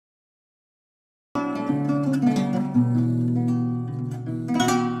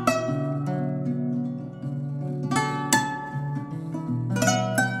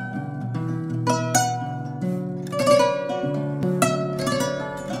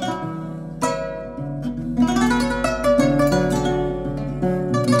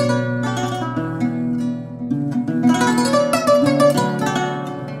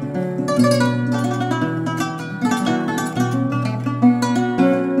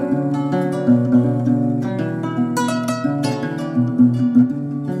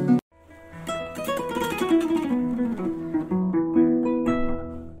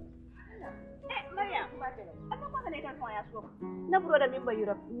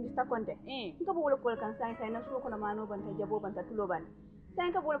Mr. Conte nka bo wala kol kan sai na so ko na mano banta jabo banta tulo ban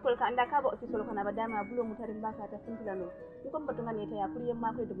sai ka bo kol kan anda ka ba office ko na ba dama bulo mutarin ba ka ta funtilano ko mbato ngane ta ya kuriye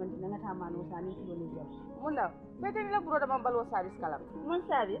ma ko do banta ngata mano sani tulo ni jabo mun da bete ni la buro da man balwo service kala mun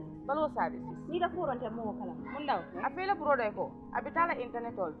service balwo service ni da foronte mo kala mun da a fela buro da ko abitala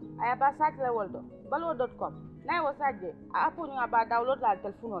internet all aya ba site la woldo balwo.com na wo sajje a apu nga ba download la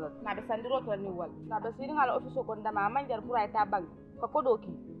telephone lo na be sandiro to ni wal na be sidin ala office ko ndama manjar pour ay ta bank ko kodoki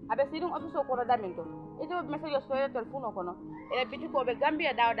abe sidin office ko da minto ito message so telephone ko no e bitiko be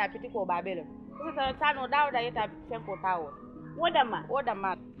Gambia dawda bitiko ba bele ko ta tano dawda yeta fenko tawo wodama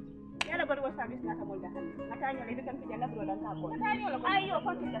yala bari wa service na ta molda mata nyo le kan fi janna bro dan ka ko ayo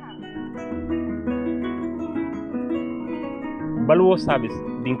ko ti balwo service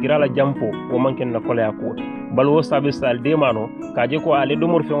dinkirala jampo o manken na kolaya ko balwo service al demano kaje ko ale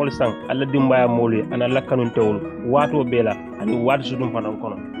domor feŋol sang alla dimbaya molu ana lakkanun tewol wato bela ani wat sudum fanan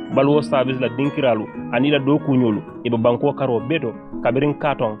kono balwo service la dinkiralu ani la do kunyolu ibe banko karo beto kabirin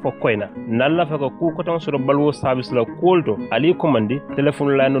katon fo koyna nalla fa ko ku ko tan suro balwo service la kolto ali commandi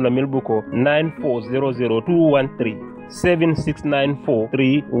telephone line la milbuko 9400213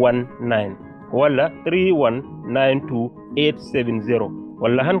 7694319 wala 3192870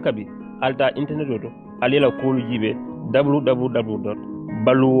 wala hankabi alta internet oto alila kolu jibe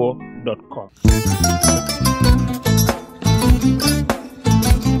www.baluwo.com.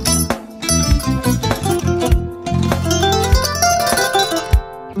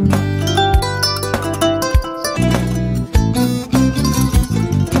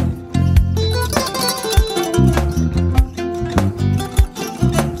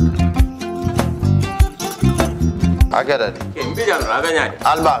 Agada ke mbijan aganya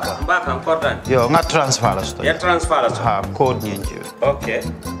albaka mbaka important yo nga transfer la sto ya transfer la ha code nyenje okay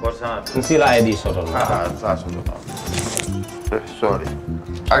for sana nsila ID soto ah sa soto sorry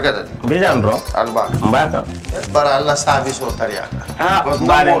agada mbijan bro albaka mbaka bara alla service o tariya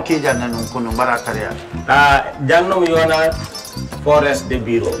bare mo ki janna nun kunu bara tariya jannom yona forest de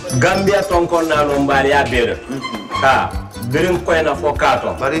bureau Gambia tonkon na no mbari ya bere birin koyna fo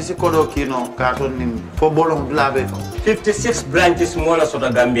kato bari si kodo kino kato nim fo bolon blabe 56 branches mola soto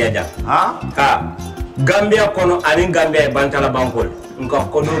Gambia ja ha Gambia kono ani Gambia bantala bankol nka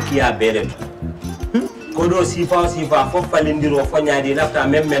kodo kiya bele kodo sifa fo falindiro fo nyaadi lafta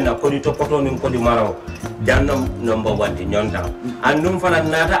memmen na kodi to poto nin kodi maraw jannom number 1 di nyonta andum fana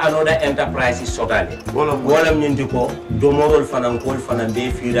nata anoda enterprise sotale wolam nyindi ko domorol fana kol fana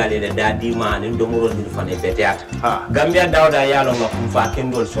be firale de dadi mani domorol dir fana beteata Gambia dawda yalo ngam fa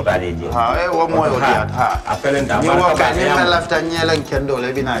kendol sotale je wo moyo diat apelenta baraka ba ya lafta nyelan kendol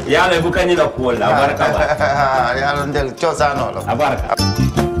e bina yalo bu kanila ko la baraka ba yalo ndel ciosano lo baraka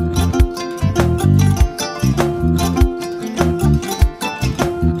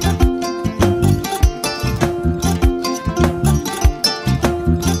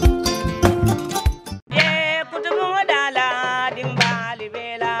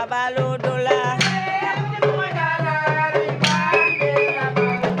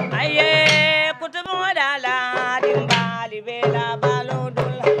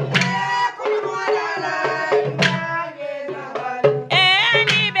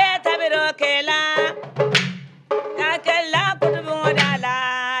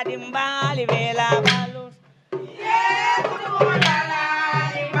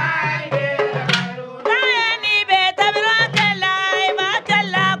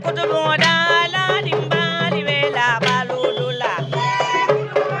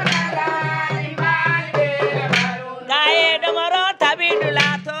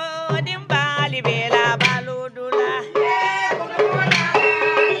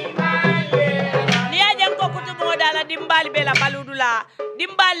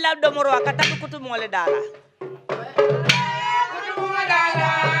domoro akata Kutubung Daala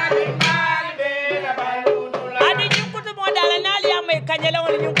adi ñu Kutubung Daala nali amay kanyela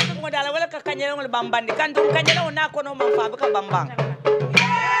wala ñu Kutubung Daala wala ka kanyela wala bambandi kan dum kanyela wona ko no man fa ka bambang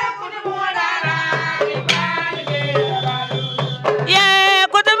ye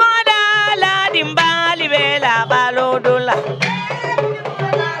Kutubung Daala dimbali bela balodula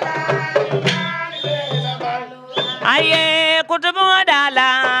aye Kutubung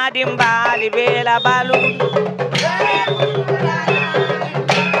Daala dimbali bela balu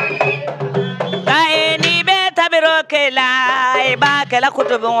kaeni be tabiro kela e ba kela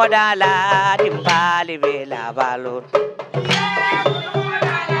Kutubung Daala dimbali bela balu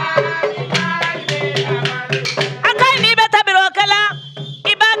akaini be tabiro kela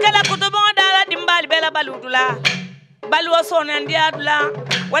e ba kela Kutubung Daala dimbali bela balu dula balwo sonan diadla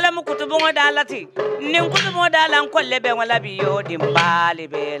wala mu Kutubung Daala ti nin Kutubung Daala kolle be wala biyo dimbali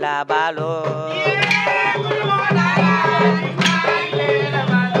be la balo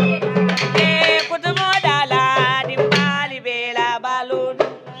Kutubung Daala dimbali be la balo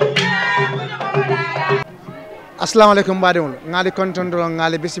assalamu alaikum badewol ngali kontondolo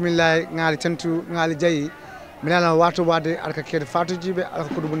ngali bismillah ngali tentu ngali jayi minana wato wade alka kede fatu jibe alka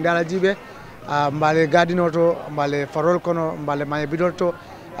Kutubung Daala jibe mbale gadinoto mbale farol kono mbale maye bidolto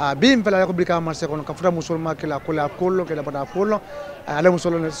bim fela ko Brikama marché kono ka futa musulma kila kula kollo kila bada kollo ala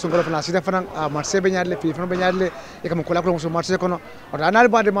musulma sungolo fana sida fana marché be nyaadle fi fana be nyaadle e kam kula ko musulma marché kono o anal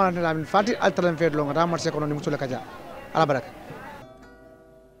bade man tan min fati altalan fedlo ngata marché kono ni musulma kaja ala baraka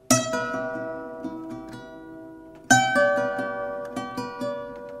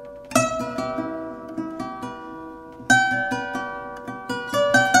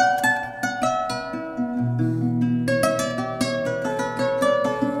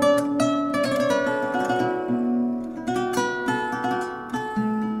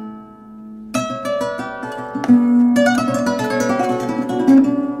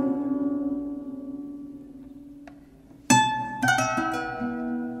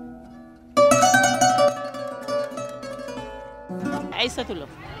Aisatulo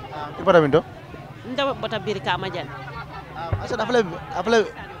ibara mindo nda bota Brikama jan asa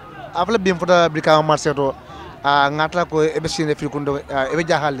afle bim fota Brikama marché to ngata ko ebe sine fi kundo ebe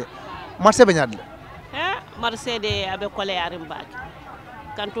jahalle marché be nyaadle ha marché de abe kole yarim baaki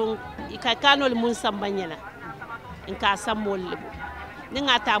kanton ka kanol mun sambanyela in ka sammol lebu ni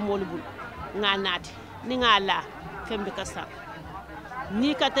ngata mol bul nga nati ni ngala fembe kasa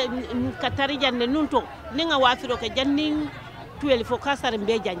ni ka tari janne nunto ni nga wafiro ke janning 12 fo kasar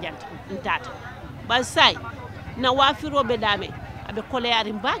mbe janjanta ntata ba sai na wafiro be dame abe kole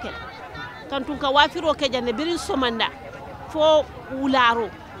yarim bakel kantun ka wafiro ke janne birin somanda fo wularo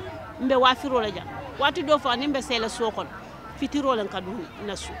mbe wafiro la jang wati do fa nimbe sela sokon fitiro lan kadu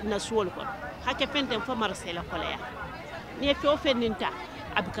na suwol kon hake penten fo mar sela kole ya ne fo feninta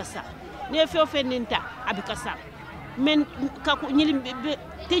abikasa ne fo feninta abikasa men ka ko nyili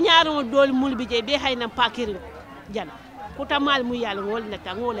tiñaaro dol mulbi je be hayna pakirin jana kuta mal mu yalla ngol na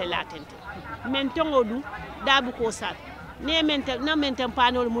tangole latente men tongodu dabu ko sat ne men na men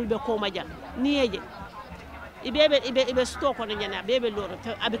panol mulbe ko maja niyeje ibe sto ko nyana bebe loro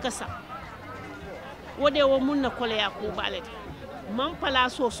abikasa wode wo munna kole ya ko balete man pala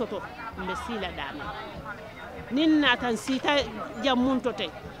so soto mbe sila dame nin natan sita jammun to te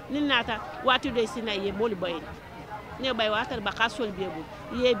nin nata wati do sina ye moli boy ne bay watar ba kasol bebu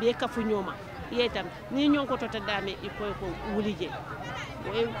ye be kafu nyoma yetam ni ñon ko tota dame ikoy ko wulije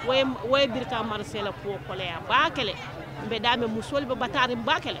way Brikama marché la ko kole ya bakele mbe dame musol be batari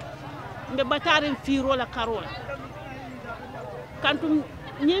bakele mbe batari firo la karola kantum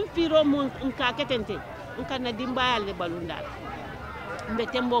ñim firo mon nka ketente nka na dimbayal le balundal mbe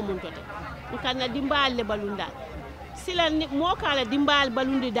tembo mun tota nka na dimbayal le balundal sila mo kala dimbayal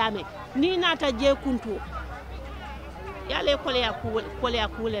balundi dame ni nata je kuntu yale kole ya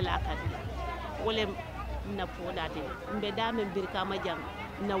kule la kan wole na fodate mbe dame Brikama jang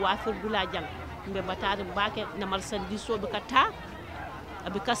na wafir dula jang mbe batari bake na marsandiso be kata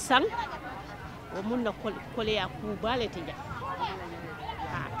abi kasan o mun na kole ya ku balete jang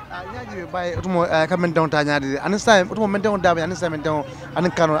nyaaji bay otumo kamen don ta nyaade anisa otumo men don dabe anisa men don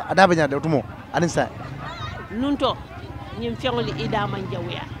anin kano adabe nyaade otumo anisa nunto nyim fengoli ida man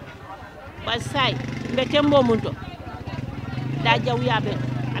jawya ba sai mbe tembo munto da jawya be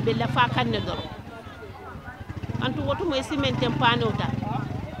abe la fa kanne doro antu wotu mo simen tempanota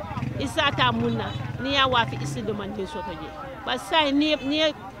isata munna ni ya wafi isi demande soto je ba sai ni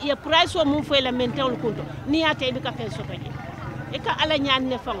ya price o mun fo la mentel kunto ni ya te bi ka fen soto je e ka ala nyaan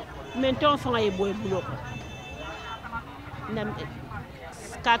ne fang menton fang e boy bulo ko nam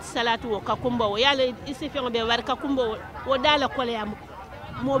kat salatu o ka kumba o yalla isi fen be war ka kumba o dala kole ya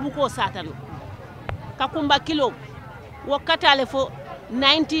mo bu ko satanu ka kumba kilo wo katale fo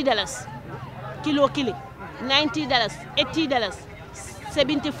 $90 kilo $90 $80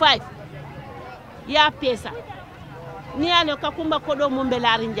 $75 ya pesa ni ale ka kumba kodo mumbe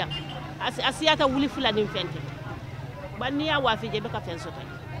larinja asiyata wuli fulani fente bani ya wafi je be ka fen soto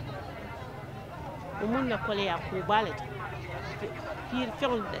umun na kole ya ku balete pir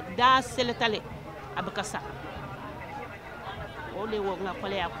fen da seletale abakasa ole wo nga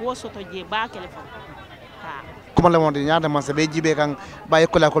kole ya ku soto je ba kele fo ha kuma la wonde nyaade man se be jibe kan baye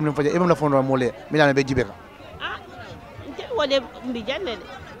ko la ko min faje ibam la fondo mole milana be jibe kan nte wode mbi janne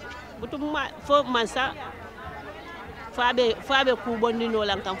butum ma fo mansa faabe ku bondino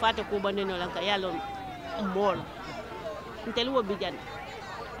lan kan fate ku bondino lan kan yalo mol ntel wo bijan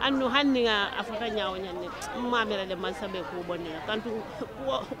annu hanni nga afata nyaaw nyanne mamira de man sabe ko bonni kantu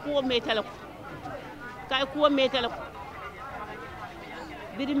ko metala ko kay ko metala ko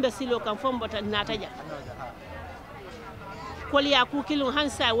birimbe silo kan fombota nataja koliya ku kilun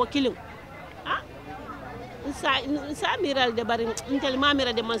hansa wo kilun sa miral de bari ntel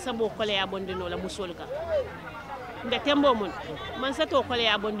mamira de man sabo koliya bondino la musol ka nde tembo mun man sato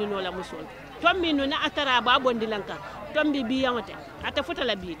koliya bondino la musol tombi no na atara ba bondilanka tombi bi yamote ata fota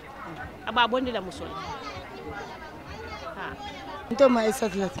la biit aba bondi la musol nto ma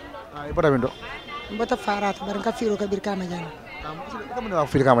isatlat ay bota bindo mbota farat baranga firo ka Brikama jana ko mo wax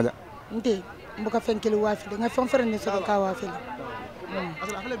Brikama ja nte mbuka fenkeli wafi nga fon ferene so ka wafi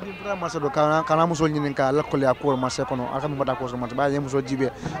asala afale bi pour marché do kana musol ñinin ka la ko le akor marché kono aka mi bata ko so marché ba yem so jibe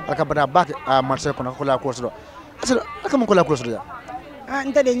aka bata bak a marché kono ko la ko so asala aka mo ko la ko so ja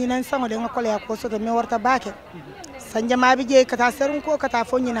nte de ñinan sango de nga ko le ko so me warta bake sanja ma bi je kata serun ko kata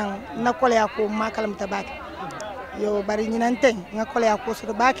fo ñinan na ko le ko makalam ta bake yo bari ñinan ten nga ko le ko so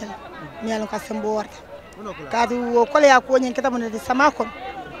bake mi alon ka sembo warta kadu ko le ko ñen kata mo de sama kon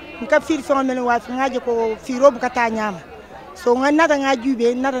nka fir fon men wafi ngaje ko firo bu kata nyama so nga nata nga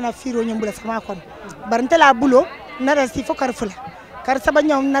jube nata na firo nyambula sama kon barante la bulo nata si fo karfula kar saba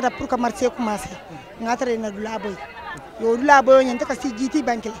nyom nata pour que marché commencer nga tare na dula boy yo dula boy nyen taka si jiti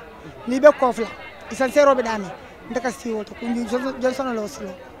bankle ni be kofla isan sero be dame ndaka si woto ko nyu johnson lo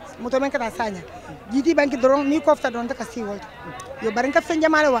silo moto men kata sanya jiti banki doron ni kofta don taka si woto yo baranka fen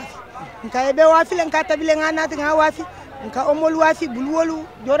jamale wafi nka be wafi len ka tabile nga nata nga wafi nka omol wafi bulwolu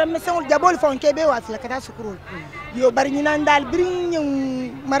joram mesengol jabol fon kebe wafi la kata sukurol yo bari ñina ndal bring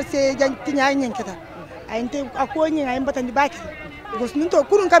marché jan tinya nyen kata ayinte akonyi ay mbatandi baki gos nunto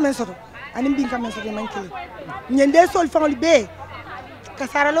kurun kamen soto anim bin kamen soto man kele ñende sol fon be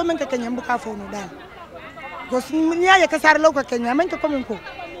kasara lo men ka kenya mbuka fonu dal gos ñaya kasara lo ka kenya man ka komen ko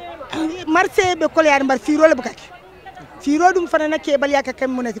marché be ko yar mbar firo le bukaki firo dum fana na ke bal yaka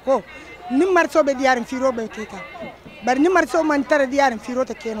kam munati ko nim marché be diaram firo be keta bar ni marché man tara diaram firo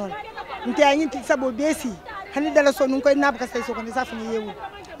ta kenon nte ayin ti sabo besi hani dala so nun koy nab ka say so ko sa fani yewu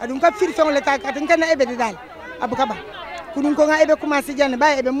adun ka fir fon le ta ka tan kana ebe dal abuka ba kunun ko nga ebe commencer janne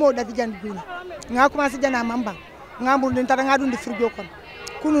ba ebe mo dati janne duna nga commencer janna mamba nga mbur den tara nga dun di frigo kon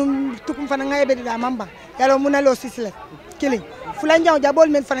kunun tukum fana nga ebe da mamba yalo munalo sisle kili fulan jaw jabol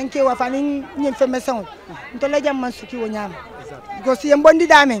men fana ke wa fani nyem fe meson to la jam man suki wo nyama ko si mbondi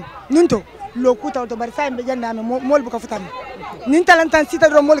damen nunto lo kuta to bar sa mbe janna me mol bu ka futami nin talantan sita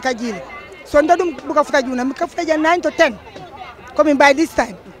do mol ka jile so ndadum bu ka futa juna mi ka futa jan 9 to 10 comme by this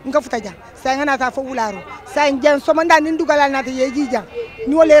time nga futa jan sa ngana ta fo wularo sa jan so manda nin dugala na ta yeji jan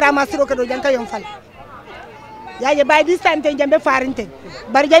ni wole ramasiro ko do jan ka yon fal yaje by this time ten jambe farinte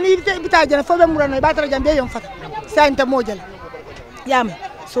bar jani bita jan fo be murano ba tara jambe yon fata sa enta mojal yama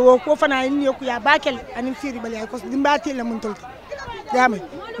so ko fana ni yoku ya bakel anin firi bali ay ko dimbati la mun tolta yama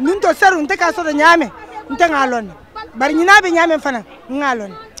nun to saru nte ka so do nyame nte ngalon bar nyina be nyame fana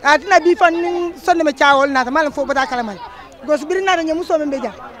ngalon atina bi fan sonne me ciawol na ta malam fo bata kalamal gos birina da nyamuso me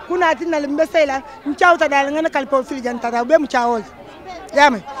beja kuna atina le mbesela nchawta dal ngana kalpo fil janta be mu ciawol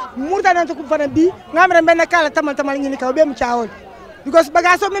yame murta dan to ku fana bi ngamre ben kala tamal nyini ka be mu ciawol because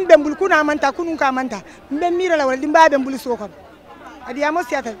bagaso men bembul kuna manta kunun ka manta mbe mira la wala dimba bembul sokon adi amo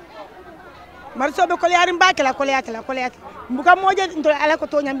siata marso be ko yarim bakela ko yatala mbuka moje ndo ala ko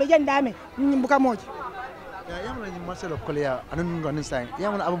to nyambe jandame mbuka moje yamna ni marcelo koleya anun ngani say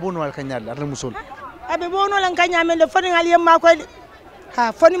yamna abubono wal kanyal adal musul abe bono lan kanyame le fani ngal yemma ko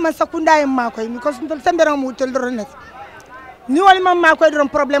ha fani man sakunda yemma ko mi ko sul sambere mu tel donet ni wal mamma ko don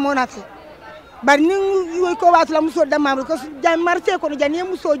problème onat bar ni yoy ko wat la musul dama ko jam marché ko jan yem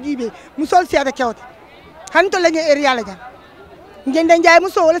muso jibe musul siata kewta han to lañe area la jan ngende njaay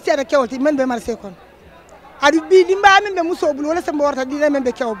muso wala siata kewti men be marché ko adu bi dimba men be muso bul wala sembo warta dina men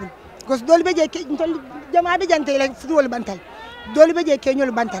be kewbul gos doli be je jama be jante la futwol bantal doli be je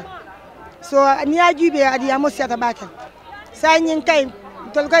keñol bantal so ni ajube adi amo siata bakal sa nyin kay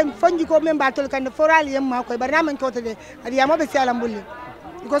tol kay fonji ko men ba tol kan foral yem ma koy barna man ko de adi amo be siala mbulle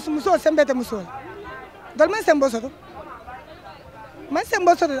gos muso sembete muso dol man sembo soto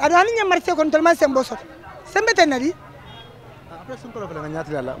adu ani nyam marché kon tol man sembo soto sembete nadi après sun ko la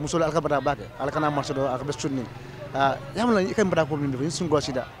nyati la muso alkabata bake alkana marché do ak be sunni yamla ikay mbada ko min sun go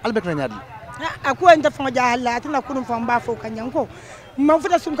sida albek na nyadi aku enta fon jahalla atina kunum fon ba fo kanyan ko ma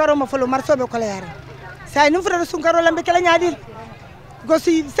futa sunkaro ma folo marso be ko la yara say nu futa sunkaro lambe kala nyadi go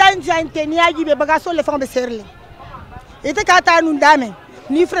si san te ni aji be baga so le fon be serle ite ka ta nu dame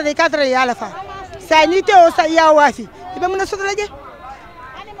ni futa de 4 yala fa say ni te o sa ya wafi be mun so laje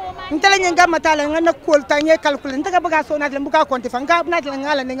ntele nyen gamma tala ngana kol tanye calcul ntaka baga so natle buka konti fa nga natle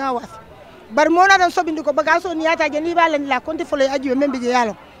ngala ni nga waf bar mo na dan sobindi ko baga so ni yata je ni balen la konti folo ajibe membe je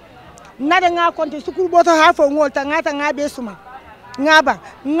yalo nada nga konti sukul boto ha fo ngol ta ngata nga be suma ngaba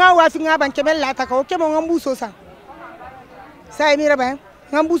nga wafi ngaba kebel la ta ko kemo ngambu so sa sai mi raba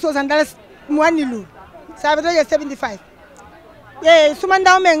ngambu so san dal mwani lu sa be 75 suma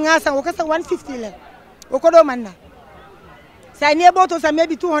ndaw me ngasa o kasa 150 le o ko do manna sai ne boto sa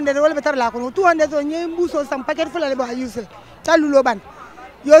maybe 200 wala betar la ko 200 so nye mbuso sam paquet fula le ba yusul talulo ban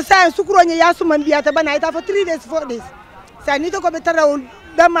yo sai sukuro nye ya suma biya ta bana ita for 3 days 4 days sai ni to ko betar o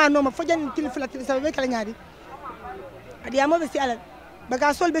dama no ma fojan til fula til sa be kala nyaadi adi amo be si ala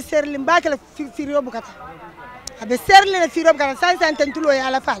baga sol be serli mbakala firo bukata abe serli na firo bukata sai sai tulo ya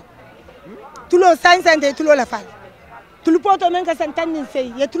la fal tulo sai sai tulo la fal tulu poto men ka san tanin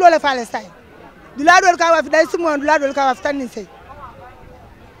sei ye tulo la fal sai dula dol ka waf dai sumo dula dol ka waf tanin sei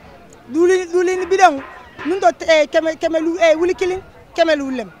duli ni bidon nun do kemelu wuli kilin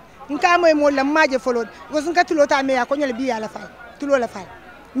kemelu lem nka moy mo lam maje folod go sun ka tulo ta me ya ko nyol bi ya la fal tulo la fal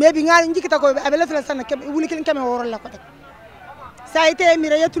me bi ngal njikita ko abela tula sana wuli kilin keme woro la ko tak sai te mi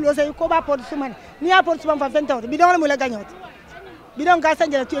re tulo sai ko ba pod suman ni ya pod suman fa 20 bidon la mo la gagnot bidon ka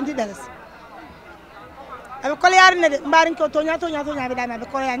sanjala $20 abe kole yar ne de mbarin ko tonya be dama be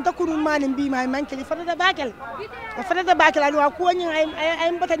kole yan takuru mani bi ma man kili fata bakel adu ko nyi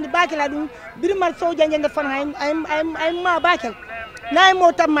ay mbotandi bakel adu bir mar so jangende fan ay ma bakel nay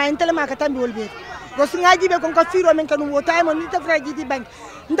mo tam ma intele ma ka tambi wolbe go su ngaji be kon ko firo men kanu wota mo ni tafra jidi bank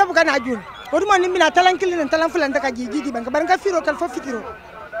ndabu kana jun odu mo ni mina talan kilin talan fulan ka jidi bank bar ka firo kal fo fikiro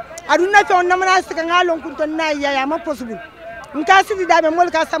adu na to na mana sika ngalon kun ton nay ya ma possible nka sidi dame mol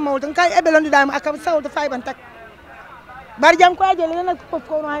ka samma wol nka ebelon dame akam sawto fay ban tak bar jam ko ajele na ko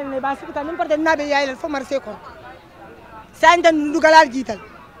no hayne ba sikita nim parte nabe yayle fo marché ko sandan dugalal jital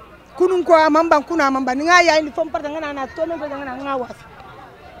kunun ko amamba kuna amamba nga yayni fo parte ngana na to men ko ngana nga wafi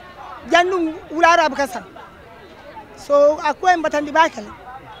jannu ulara ba kasan so akwa mbatandi bakal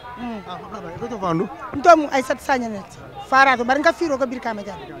ko to fandu ntom ay sat sanyanet farato bar nga firo ko Brikama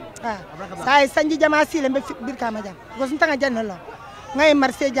jam sai sanji jama sile be Brikama jam ko sun tanga jannalo ngay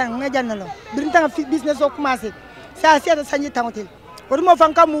marché jang nga jannalo bir tanga business o commencé sa seta sanji tangotel ko mo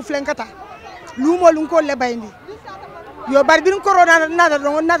fanka mu flenkata lumo lun ko le bayndi yo bar bin corona nada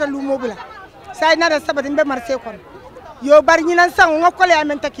don nada lumo bula sai nada sabati be marché kon yo bar ñinan sang nga ko le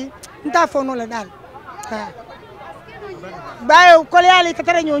amen taki nta fono la dal bayo ko le ali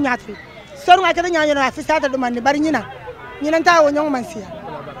katara ñoo ñaati soru nga katara ñoo na fi sata do man bar ñinan ta wo ñong man siya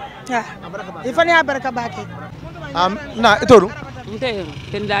ifani abaraka bake na itoru nte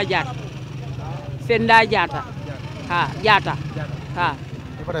fenda jata jata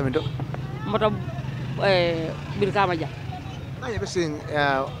ipata mindo moto Brikama jam ay be sing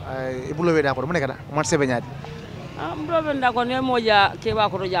ibulo we da ko mo nekada man sebe nyaadi mbulo be da ko ne moja ke ba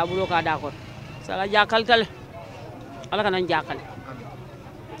ko to jabulo ka da ko sala jakal tal ala kana jakal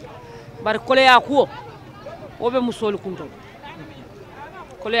bar kole ya ko obe musol kuntol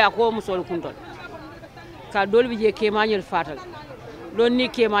kole ya ko musol kuntol ka dol bi je ke mañul fatal don ni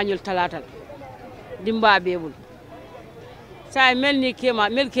ke mañul talatal dimba bebul say mel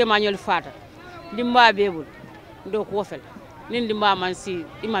ke mañul fatal dimba bebul do ko fel nin dimba man si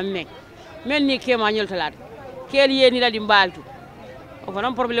imam mek mel ni ke mañul talatal kel yeni la dimbaltu o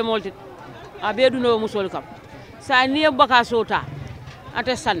fanam problème wolti a bedu no musol kam sa ni baka sota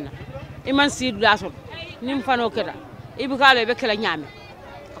ate sanna iman si dulaso nim fano keta ibi kale be kala nyame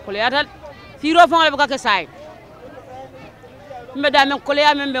ko le atal firo fon le baka say mbe da men ko le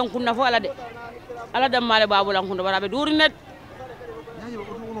amen ben kunna fo ala de ala dam male babu lan kunna barabe duri net nyaji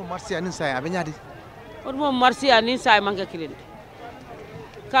ko no marché anin say abe nyaadi o mo marché anin say manke kilin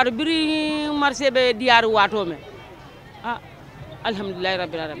kar biri marché be diar wato me alhamdulillah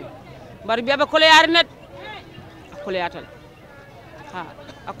rabbil alamin bar bi abe ko le yar net ko le atal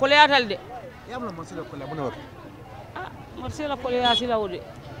akole atal de yamna marché ko la mona marché la kole ya sila wode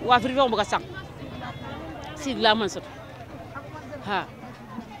wa firi fon baka sang sid la man sot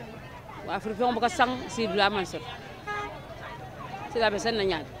wa firi fon baka sang sid la man sot sila be sen na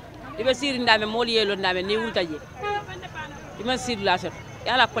nyaade ibe siri ndame moli yelo ndame ni wultaje iman sid la sot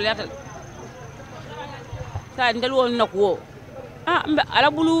yala kole atal sa ndel won nakwo mbe ala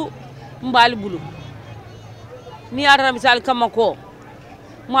bulu mbali bulu ni ara misal kamako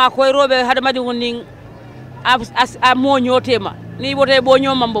ma koy robe hadamadi woni a moño tema ni bote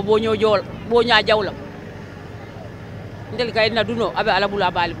boño mambo boño jol boña jawlam ndel kay na duno abe ala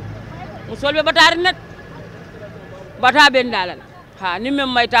bula balibu musolbe batari net bata ben dalal ni mem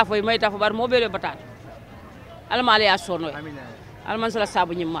mayta fo bar mo bele batati almale ya sono alman sala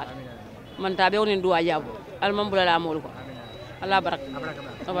sabu nyimmal man tabe wonin duwa jabo alman bulala mol ko Allah barak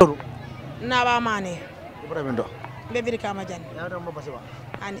na ba mane ibrahim do be Brikama jan ya do mo basiba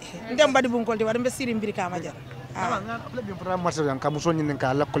ani ndem badi bun kolti wada be sirim Brikama jan nga apple bi programme marché yang kamu sonyi nin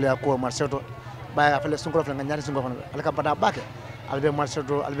ka lakkole ya ko marché to baya apple sun ko fa nga nyari sun ko fa alka bada bake albe marché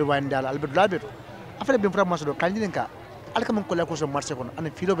to albe wayndal albe dulabe to apple bi programme marché do kan nin ka alka mon ko la ko so marché ko an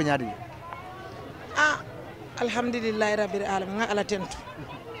filo be nyaadi alhamdulillahi rabbil alamin nga ala tentu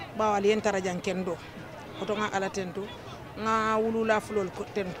bawal yen tarajan kendo oto nga ala tentu nga wulula fulol ko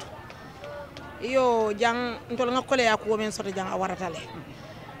tentu yo jang ntol nga kole ya ko men soto jang a waratale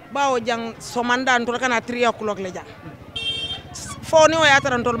bawo jang somanda ntol kana 3 o'clock le jang foni o ya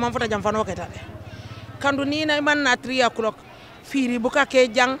taran tol man fota jang fano ketale kandu ni na man na 3 o'clock firi buka ke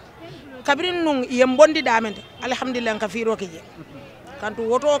jang kabirin nung yembondi damente alhamdulillah ka firo ke je kantu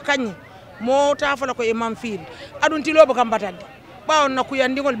woto kanyi mo ta fala ko imam firi adun tilo bu kam batade bawo na ku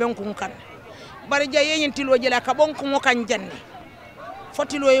yandingol ben kun kan bari jaye yin tilo jela ka bon ko kan janne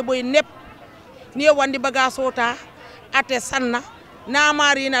fotilo e boy nep ni wandi bagaso ta ate sanna na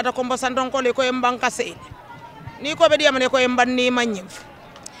mari na ta kombo sandon ko le ko e banka sey ni ko be diamane ko e banni manyim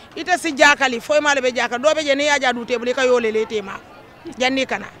ite si jakali foy male be jaka do be je ni yaja du tebuli ka yole le tema janni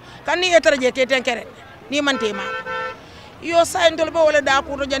kana kan ni etere je ke tenkere ni man tema yo sayntol be wala da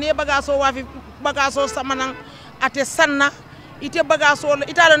ko to jani bagaso wafi bagaso samanan ate sanna ite bagaso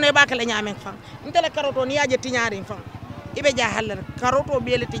italo ne bakale nyamen fam intele karoto ni yaje tiñaari fam ibe ja haller karoto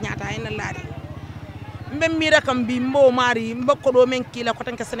bele tiñata en laari mbem mira kam bi mbo mari mbako do men kila ko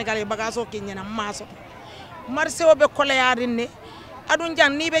tanke Sénégal bagaso ke nyana maso marché obe kole yarinne adun jan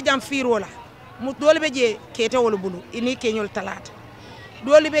ni be jam firola mu dole be je kete wol bulu ini keñol talata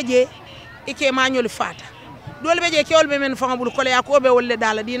dole be je ike mañol fata dole be je kewol be men fanga bulu kole ya ko be wolle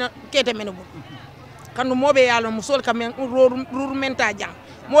dala dina kete men bulu kandu mobe yalo musol kam rur menta jang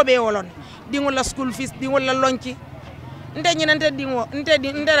mobe wolon dingol la school fees dingol la lonki nte nyinante dingo nte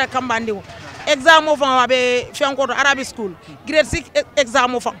ndera kambandingo exam of wabe fianko to Arabic school grade 6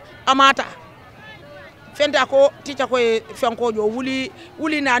 exam of amata fenta ko teacher ko fianko jo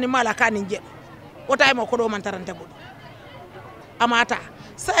wuli nani mala kanin je o taymo ko do man tarante go amata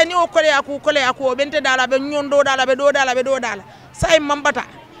sai ni o kole aku bente dala be nyondo dala be do dala sai mambata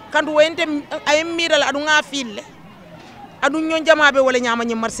kandu wente ay miral adu nga fille adu nyon jama be wala nyama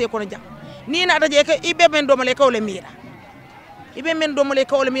nyi marché ko no jam ni na taje ke ibe men do male kawle mira ibe men do male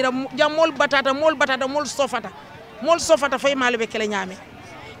kawle mira jam mol batata mol sofata fay male be kele nyame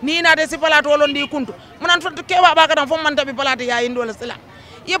ni na de si palato londi kuntu munan fatu kewa ba kadam fom man tabi palato yayi ndola sila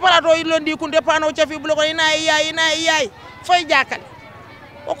ye palato londi kuntu e pano chafi bulo ko ina yayi fay jakal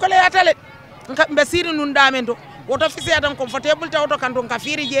o kole atale be siri nun damento woto fisi adam comfortable tawto kanton ka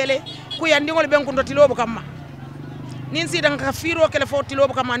firi jele ku yandingol ben ko tilobo kamma nin si dan ka firo kele fo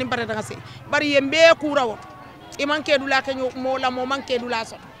tilobo kamma nin parata ka se bari yembe kura woto e manke dula ka mo la mo manke dula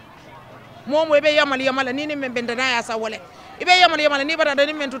so mo be yamal ni men bendana ya sa wole ibe yamal ni batata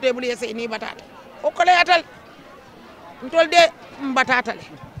ni men to tebul yese ni batata o kole atal ntol de batata le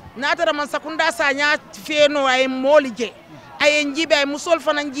natara man sakunda sa nya feno ay molije ay njibe ay musol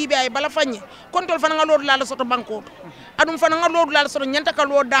fana njibe ay bala fanye kontol fana ngalodu la soto banko adum fana ngalodu la soto nyanta ka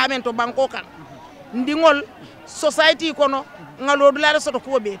lo damen to banko kan ndingol society kono ngalodu la soto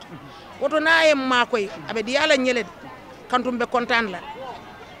ko beto woto naye makoy abe diala nyeled kantum be kontan la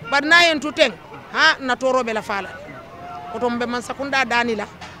bar nayen tuteng ha na torobe la fala woto mbe man sakunda danila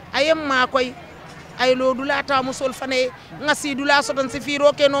ayem makoy ay lodu la ta musol fana ngasi dula soton si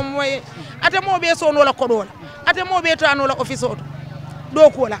firo ke no moy ate mo be so no la kodola ate mo be tano la office auto do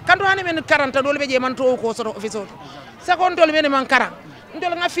ko la kanto hani men 40 dole be je man to ko so office auto second dole men man 40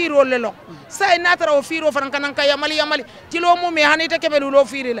 ndol nga firo le lo say natara o firo fan kanan kay yamali ti lo mo me hani te kebe lo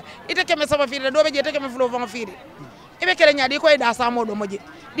firi la ite keme saba firi do be je te keme flo fan firi ibe kele nyaadi ko e da sa mo do moje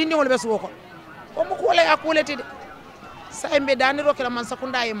dindi ngol be su ko o mo ko la yakuleti de say mbe dani ro kala man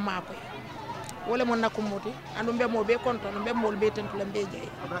sakunda e mako wala mon nakumoti andu mbe mo be konto mbe mo be tentu la mbe jey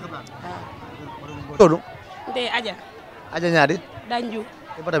todo de aja nyaadi danju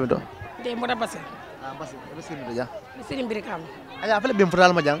e bata mi do de mo da basse basse be sini do ja sini Brikama aja fele bim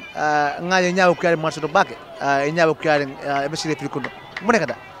futal ma jang ngaaje nyaaw ko yari marché do bake e nyaaw ko yari be sini fil kundo mu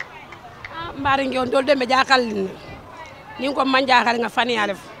nekata mbari ngon dol dembe jakal ni ko man jakal nga fani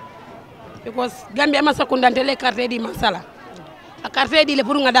alef because Gambia ma sakundante le carte di masala a carte di le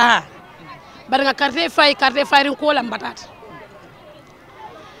pour nga daha bar nga carte fay rin ko lam batata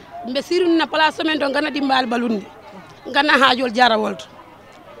mbe sirun na place men do ngana dimbal balundi ngana hajol jara wolto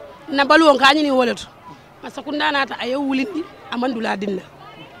na balu on kanyini woloto masakunda nata ayo wulindi amandula dinna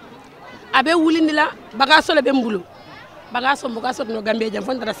abe wulindi la baga sole be mbulu bagaso no Gambia jam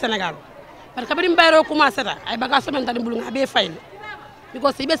fonta Senegal parce que bari mbayro commencé ta ay bagaso men tan bulu ngabe fayne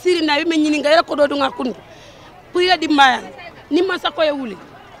because ibe siri na be nyini ngayra ko do nga kundu pour ila dimbaya ni ma sa ko ya wuli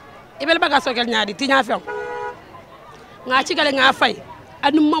ibe bagaso kel nyaadi ti nya few nga ci gale nga fay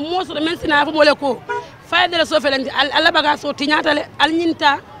anu ma moso men sina fa mo le ko fay de la so felenti alla bagaso ti nyaatale al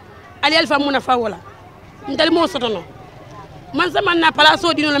nyinta al alfa muna fa wala ndal mo sotono man sama na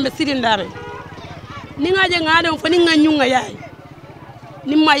palaso dino lambe siri ndare ni ngaje ngade fo ni nga nyunga yaay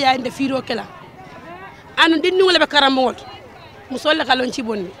ni ma yaay nde fiiro kala anu dinnu wala be karamol musolle kalon ci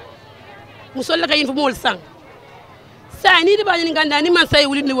bonni musolle kay fo mol sang sa ni de bañi ganda ni man say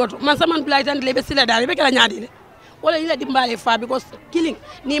wuli ni woto man sama blay tan le be sila dare be kala nyaadi le wala ila dimbale fa because killing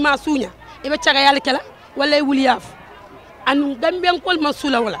ni ma sunya e be caga yalla kala wala wuli yaf anu gamben kol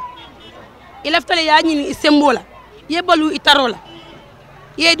masula wala ilaftale ya nyini sembola yebalu itarola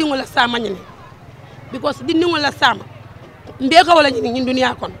yedi ngola sama nyine because dinni ngola sama mbeka wala nyini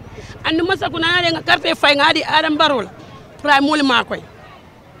dunia kon andi masa kuna nade nga carte fay ngadi adam barola prime moli makoy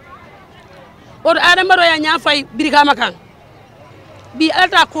or adam baro ya nya fay Brikama kan bi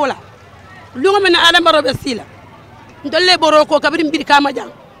alta kola lunga men adam baro be sila ndolle boro ko kabiri Brikama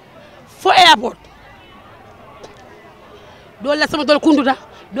jang fo airport dole sama dol kunduta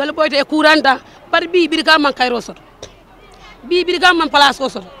dole boyte e couranta par bi Brikama kayro soto bi Brikama place ko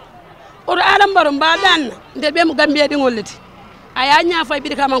soto or adam baro mba dan nde be mu Gambia di ngolleti aya nya fay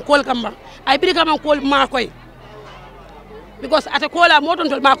Brikama kol kamba ay Brikama kol makoy because ate kola moton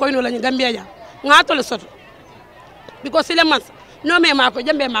tol makoy no lañu Gambia ja ngatol soto because sile mas no me makoy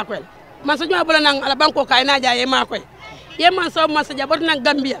jambe makoy man so joma bola nang ala banko kay na jaaye makoy ye man so mas jabot nang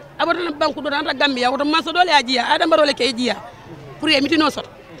Gambia abot nang banku do nanta Gambia woto man so dole ajiya adam baro le kay jiya pour yemiti no soto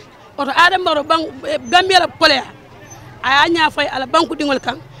oto adam baro bang Gambia la kolea aya nya fay ala banku dingol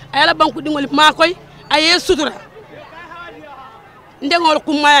kan ay ala banku dingol makoy ay sutura ndengol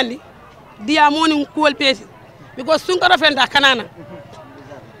kumayandi dia moni kuwol peti because sunkaro fenda kanana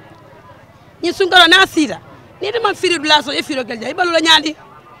ni sunkaro na sida ni de man firi dula so e firo gelja ibalu la nyaadi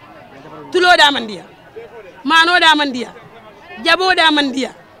tulo da mandia mano da mandia jabo da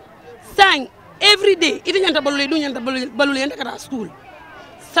mandia sang every day iti nyanta balule du nyanta balule yanda kata school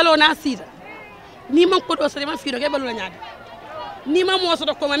salo na sida ni man ko do so man firo ge balu la nyaadi ni man mo so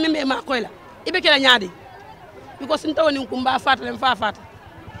do ko man membe ma koyla ibe kala nyaadi because ntawoni kumba fata len fa fata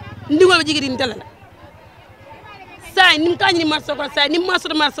ndigol be jigidi ntela say nim kanyini marso ko say nim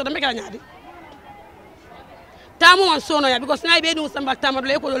marso be kala nyaadi tamo on sono ya because nay be dum samba tamado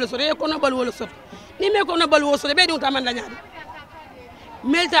le ko lo so re ko no bal wolo so ni me ko no bal wo so be dum tamanda nyaadi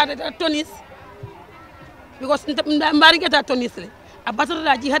melta ta tonis because mbari geta tonis le abatata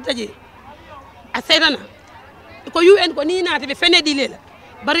da ji hatta je a seydana ko UN ko ni naati be fenedi lela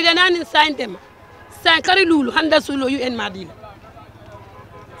bari le nanin sayntema sa kari lulu handa sulo UN madila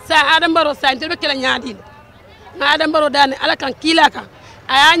sa adam baro sayntel be kala nyaadi na adam baro dane ala kan kila kan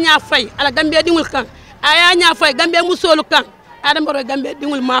aya nya fay ala Gambia dingul kan aya nya fay Gambia musolu kan adam baro Gambia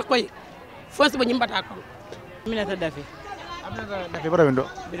dingul makoy fonse bo nyimbata ko minata dafi baro wendo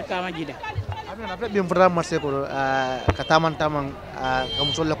Brikama jida amna na be mbra marché ko kataman tamang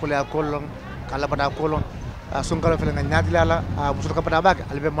kamusolla ko le kolon kala bada kolon sunkalo fele nga nyaadi la musul ka bada bak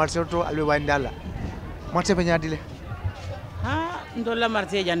albe marché to albe wandala marché be nyaadi le ha ndolla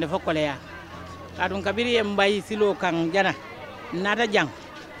marché jande fokole ya kadum kabiri e mbay silo kan jana nata jang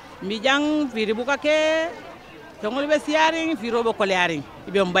mi jang firi buka ke tongol be siaring firo bo kolearing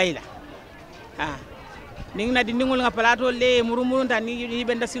ibe mbayla ha ning na di ningul nga plateau le murumurun tan ni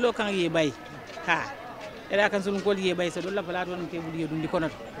be nda silo kan ye bay ha era kan sun kol ye bay so dolla plateau ke budi dum di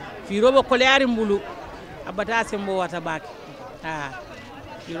konato firo bo kolearing mbulu abata sembo wata bak ha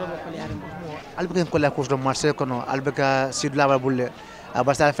firo bo kolearing albe ken kola ko do marché kono albe ka sidla bulle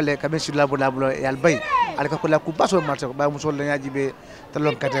abasa fele kabe sidla bulle yalbay alka kola ku baso marché ko ba musol la nyaaji be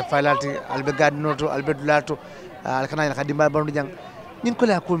talon kate faylati albe gadnoto albe dulato alkana ila kadimba bandu jang nin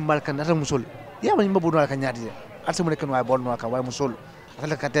kola ko malkan ata musol yama nyimba budu alka nyaadi alsa mo nek no ay bonno ka way musol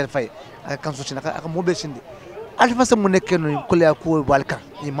akala kate fay kan so cinaka aka mobe sindi alfa sa mo nek no kola ko walka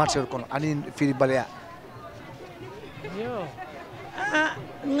ni marché kono ani fili balaya yo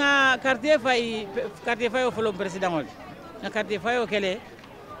nga quartier fay o folom president ol na quartier fay o kele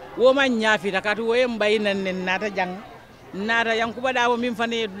wo man nyaafi takatu wo mbay nan nata jang nata yankuba dawo min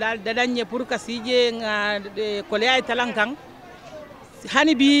fane dadanye pour ka sije nga kole ay talankang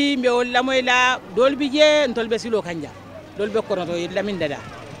hani bi mbe wala moy la dolbi je ntolbe silo kanja dolbe kono to lamin dada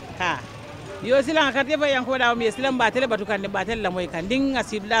ha yo sila quartier fay yankuba dawo mi sila batele batukande batel la moy kan dinga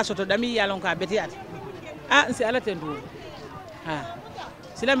sidla soto dami yalon ka betiat si ala tendu ha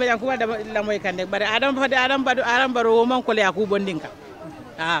silambe jan kuma da lamoy kande bare adam baro wo man ko le aku bondin kan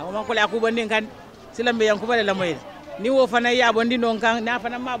wo man ko le aku bondin kan silambe jan kuma da lamoy ni wo fana ya bondin non kan na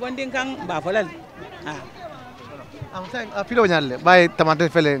fana ma bondin kan ba falal am sang filo nyalle bay tamante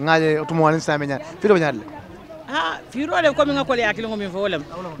fele ngaje otumo wani same nya filo nyalle firo le ko mi ngako le akilo mi fo wolam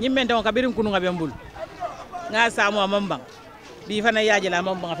nyimmen ton kabirin kunu ngabe mbul nga samu amambang bi fana yaji la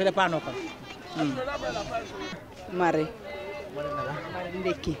amambang fele pano ko mare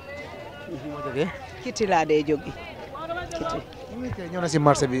ndekki kiti la de jogi kiti ñëw na si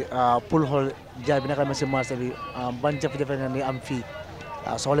marché bi pour xool jaay bi naka ma si marché bi ban jafe-jafe na ni am fii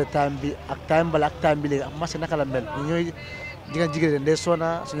soxla time bi ak time bala ak time bi léegi marché naka la mel ñooy jigéen day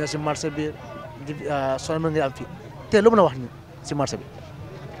sona su ñëw si marché bi sona mel nga am fii te lu mën a wax ni si marché bi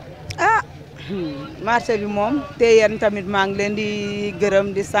marché bi moom te yéen tamit maa ngi leen di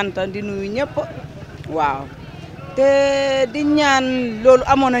gërëm di sant di nuyu ñëpp waaw te di ñaan loolu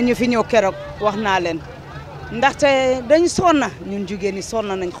amoon na ñu fi ñëw keroog wax naa leen ndaxte dañ sonna ñun jigéen ñi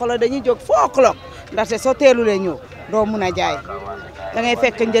sonna nañ xoolal dañuy jóg 4 o'clock ndaxte soo teelulee ñëw doo mun a jaay da ngay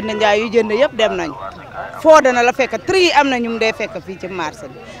fekk njënd njaay yu jënd yëpp dem nañ foo dana la fekk tri am na ñu dee fekk fii ci marché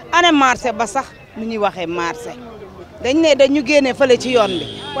bi ane marché ba sax nu ñuy waxee marché dañ ne dañu génne fële ci yoon bi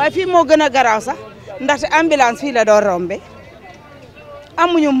waaye fii moo gën a garaaw sax ndaxte ambulance fii la doon rombe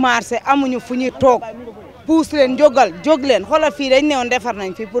amuñu marché amuñu fu ñuy toog puus leen jóg leen xoolal fii dañ ne woon defar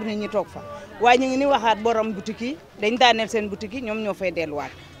nañ fii pour nit ñi toog fa waaye ñu ngi ni waxaat borom boutique yi dañ daaneel seen boutique yi ñoom ñoo fay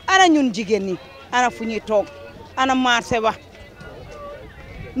delluwaat ana ñun jigéen ñi ana fu ñuy toog ana marché ba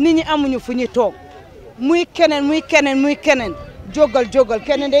nit ñi amuñu fu ñuy toog muy keneen jógal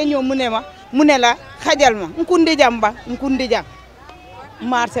keneen day ñëw mu ne la xajal ma nkundi jam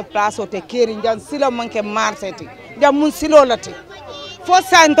marché place o te keri jan silo manke marché ti jam mun silo lati fo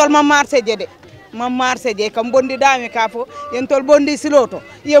santol ma marché je kam bondi dami ka fo yen tol bondi silo to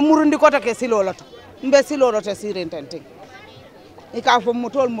ye murundi ko ke silo lato mbe silo to sirinten ting e ka fo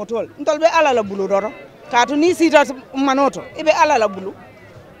motol ntol be ala la bulu doro ka to ni sita manoto ibe ala la bulu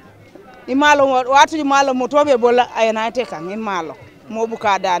imalo watu malo motobe bola ayana te kan imalo mo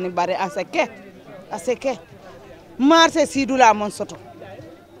buka dani bare aseke marché sidula mon soto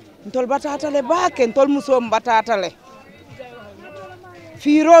ntol batatale baake ntol muso batatale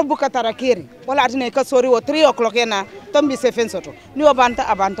firo buka tarakiri wala atine ka sori wo 3 o'clock ena tombi se fen soto ni o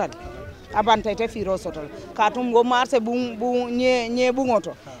abanta te firo soto ka tum go marché bu nye bu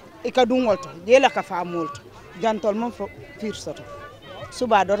ngoto e ka dungolto jela ka famolto jantol mon fir soto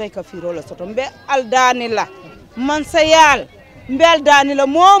suba do ka firo la soto mbe aldanila man sayal mbe aldanila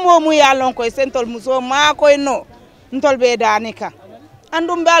momo mu yalon koy sentol muso ma koy no ntol be danika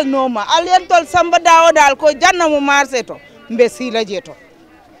andum bal noma alien tol samba dawo dal ko janna mu marché to mbe sila jeto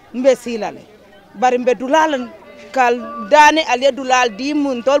mbe sila le bari mbe dulal kal dani alien dulal di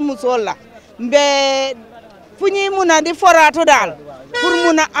mun tol musola mbe fuñi muna di forato dal pour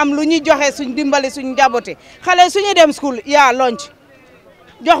muna am lu ñi joxe suñ dimbali suñ jaboté xalé suñu dem school ya lunch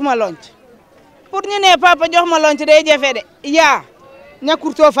jox ma lunch pour ñu ne papa jox ma lunch day jafé de ya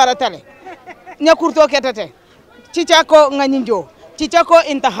ñakurto faratale ñakurto ketate cicako ngañinjo cicako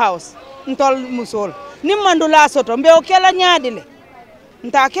in the house ntol musol ni mandula soto mbe o kela nyaadile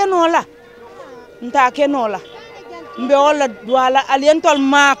nta kenola mbe wala wala alientol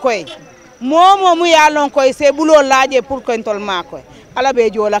makoy momo mu yalon koy se bulo laaje pour ko ntol makoy ala be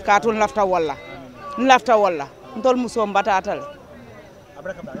jola katun lafta walla ntol muso mbatatal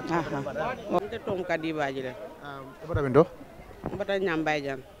nte tom kadi bajile bada bindo mbata nyambay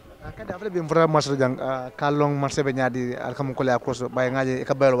jan kadi afle bi mfra marché jang kalong marché be nyaadi alkam ko la ko bay ngaaje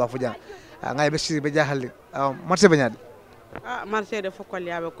ka baylo ba fu jang ngaay be ci be jaxal marché be nyaadi marché de fo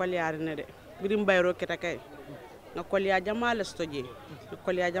kolya be kolyar ne de birim bayro kita kay nga kolya jamal stoje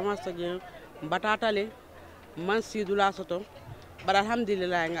mbatatale man sidula soto bar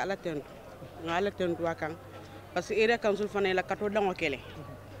alhamdulillah nga ala tentu wakan parce que ere kan sul fane la kato dango kele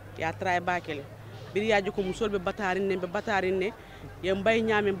ya tray ba kele bir ya jiko musol be batarin ne ye mbay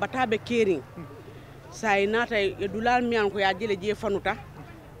nyame batabe kering say nata e dulal mian ko ya jele je fanuta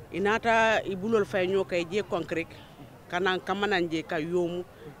inata ibulol fay ñokay je concret kanan kamanan je kay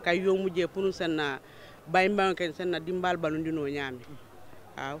yomu je pour senna bay mbang ken senna dimbal balundino nyami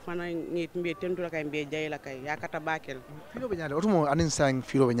fana ngit mbe tentu kay mbe jayla kay yakata bakel filo be nyaade otumo anin sang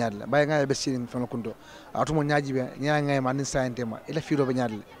filo be nyaade bay ngaay be sin fana kundo otumo nyaaji be nyaangay ma anin sang tema ila filo be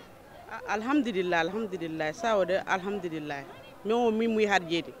nyaade alhamdulillah sawde alhamdulillah mi muy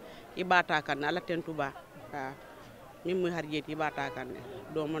harjeti ibata kan ala tentu ba mi muy harjeti ibata kan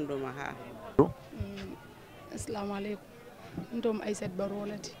do man do ma ha assalamu alaikum ndom Aissatou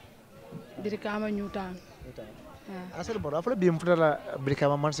Barolati Brikama Newtown asal boro afala bi mfutala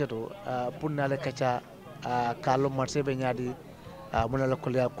Brikama marché to pour nale kacha kalo marché be nyaadi muna la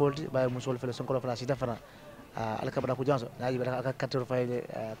kolya kolti bay musol fele son ko fala sita fana alkabra ko janso naaji be aka 4 fayde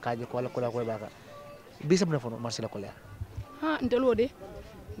kaaje ko wala kola ko baka bisam na fono marché la kolya ha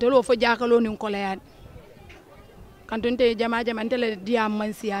ndelo fo jakalo ni kolya kantonte jama ntele diam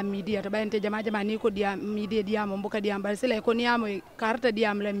man siya media to bayante jama ni ko diam media diam mboka diam bar sele ko niamo carte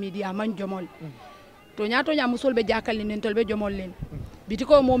diam la media man jomol to nya musol be jakal ni tolbe jomol len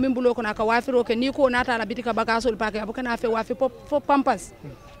bitiko mo min bulo ko naka wafiro ke ni ko nata la bitika bagasol pake abuka na fe wafi fo pampas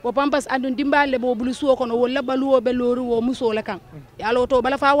andun dimbale bo bulu suwo kono wala baluwo be loru wo musola kan yalo to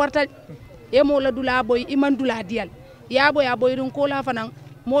bala fa warta e mo la dula boy iman dula dial ya boy dun ko la fanan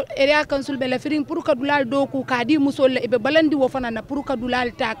mo area council be la firing pour ka dulal do ku kadi musol e be balandi wo fanana pour ka dulal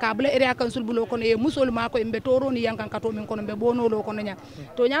ta ka bla area council bulo kono e musol ma ko embe toro ni yankan kato min kono be bono lo kono nya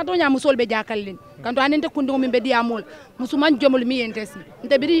to nya musol be jakallin kanto anente kundi min be diamol musuman jomol mi entesi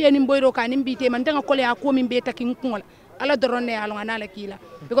nte biri yeni boyro ka nim bite man tanga kole ko min be takin kungola ala doronne alo ngana la kila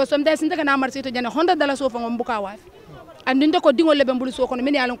because sometimes nte kana marché to jana $100 so fa ngom buka wafi andinde ko dingol le be mbulu so kono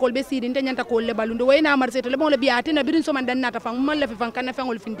min yalon kol be sidi nte nyanta ko le balunde wayna marché to le bon le biati na birin so man dan nata fa man le fi fan kana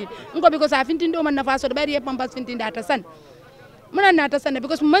fangol fintin ngo because a fintin do man na fa so bari e pampas fintin data san muna nata san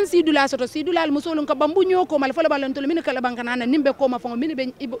because man sidula so to sidula al musolun ka bambu nyoko mal fala balon to min kala bankana na nimbe ko ma fa min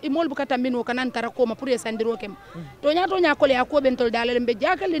be imol bukata min o kanan tara ko ma pour e sandiro kem to nya ko le ko ben tol dalale be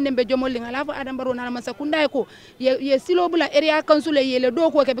jakal le be jomol linga la fa adam baro na ma sakunda ko ye silo bula area council ye le do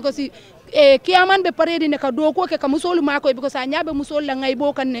ko ke because kiyaman be paredi ne ka do ko ke ka musolu ma ko because a nyabe musol la ngay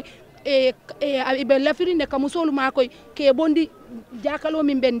bo kan ne be lafiri ne ka musolu ma ko ke bondi jakalo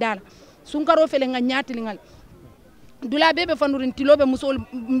min ben dala sunkaro fele nga nyati lingal dula be fanurin tilobe musol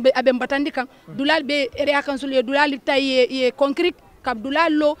abe batandi kan dulal be area council ye dulal tay ye concrete kab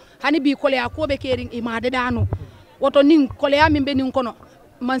dulal lo hani bi kole akobe kering imade dano woto nin kole min be nin kono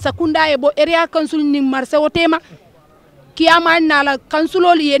man sakunda e bo area council nin marse wotema kiyama nala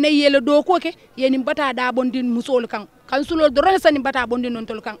kansulol yene yele do ko ke yeni bata da bondin musol kan kansulol do resani bata bondin non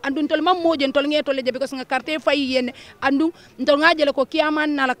tol kan andun tol mam mojen tol ngetol je because nga carte fay yene andu ndol ngajele ko kiyama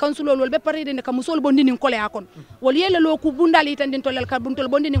nala kansulol wol be paride ne ka musol bondin kole akon wol yele lo ku bundal itandin tolal ka buntol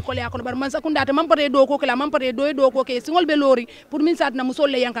bondin kole akon bar man sakunda ta mam pare do ko kala mam pare do ko ke singol be lori pour min sat na musol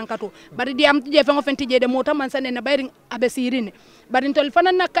le yankan kato bari diam tije fe ngo fenti je de motam man sanen na bayring abe sirine bari tol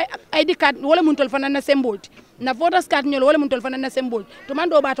fanan na ID card wala mun tol fanan na symbol na voters card nyol wala mun tol fanan na symbol to man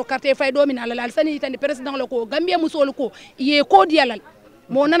do ba to carte fay do min ala sani itandi president lo ko gambia musol ko ye ko dialal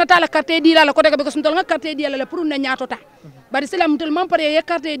mo nanata la carte di la ko daga be ko sun tol nga carte di la pour na nyatota bari silam tol man pare ye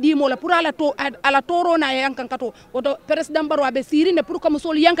carte di mo la pour ala toro na yankan kato woto president baro abe sirine pour ko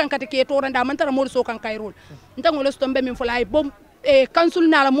musol yankan kate ke to randa man tara mo so kan kayrol ntango lo stombe min fulay bom council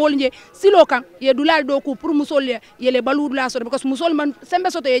na la molnje silo kan ye dulal do ku pour musol ye le balud la so because musol man sembe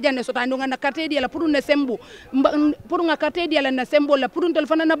soto ye jande soto ando ngana carte di la pour ne sembo pour nga carte di la na sembo la pour tel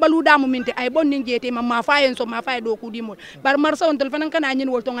fana na baluda mu minte ay bon ninje te ma fayen so ma fay do ku dimol bar marsa on tel fana kana nyin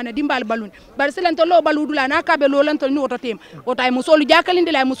wol to ngana dimbal balun bar silan to lo baludu la na kabe lo lan to ni woto tem woto ay musol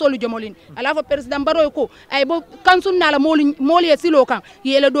jakalinde la musol jomolin ala fa president baro ko ay bo council na la mol ye silo kan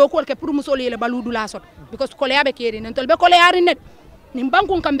ye le do ko ke pour musol ye le baludu la so because ko le abe keri nen tol be ko le yari net nim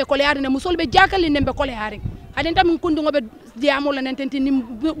bankun kambe ko le yari ne musol be jakali nembe ko le yari hadin tam kundu ngobe diamo la nententi nim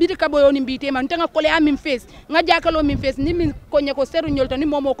biti ka boyo nim bite man tanga ko le amin face nga jakalo min face ni min konye ko seru nyolto ni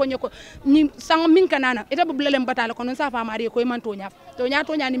momo konye ko ni sang min kanana eta bu blelem batala ko non sa fa mari ko man to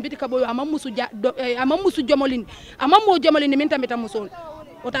nya nim biti ka boyo amam musu jomolin amam mo jomolin min tamita musol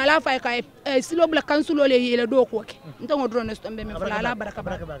o taala fay kay silo bla kansulo le yele do ko ke ntango drone stombe min fala baraka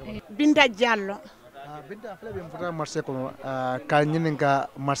Binta Diallo binta fele be mfuta marché ko ka nyinin ka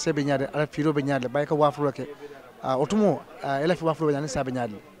marché be nyaade ala firo be nyaade bay ka wafro ke otumo ela fi wafro be nyaade sa be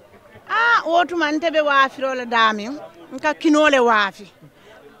nyaade otuma ntebe wafiro la dami nka kinole wafi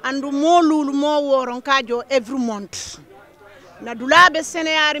andu mo lulu mo woro nka jo every month na dulabe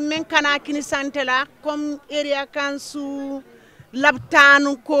seneyari men kana kini santela comme area kansu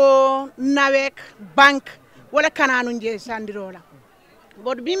labtanu ko nawek bank wala kananu nje sandirola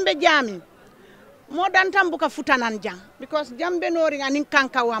bod bimbe jami mo dantam buka futanan jang because jambe nori ngani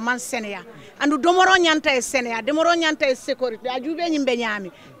kanka wa man seneya andu domoro nyanta e seneya domoro nyanta e security ajube nyimbe nyami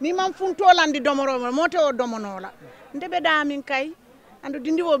ni man funto landi domoro mote o domonola ndebe damin kay andu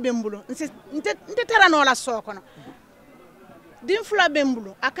dindi wo bembulo nte taranola sokono din fula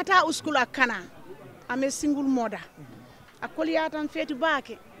bembulo akata uskula kana ame single moda akoli yatan feti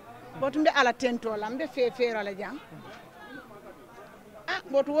baake botumbe ala tentola mbe fefera la jang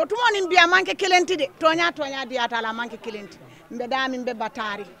botu wotu moni mbiya manke kelenti de tonya diata la manke kelenti mbe dami mbe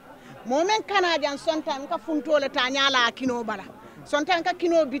batari momen kana jan sontan ka funtole ta nyala kino bala sontan ka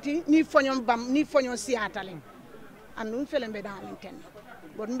kino biti ni fonyon bam ni fonyon siatale andum fele be da min ten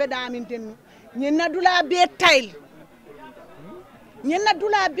bon be da min ten nyenna dula be tail nyenna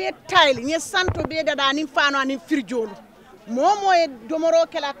dula be tail nye santo be da ni fano ani firjolu momo e domoro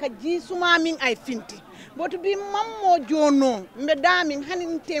kala ka ji suma min ay finti botu bi mammo jono mbe da min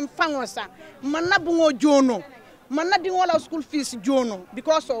hanin tem fangosa man nabungo jono man na din wala school fees jono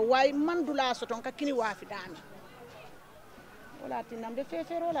because of why man dula so ton ka kini wafi dami wala tinambe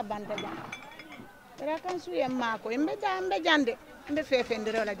fefero wala banda ja era kan su yemma ko mbe jande mbe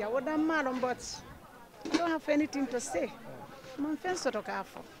fefendere wala ja woda malo mbot don't have anything to say man fen so to ka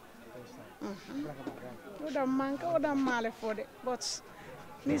fo woda male fode but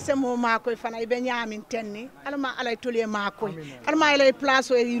ni se mo makoy fana ibe nyaamin tenni alma alay tolié makoy alma alay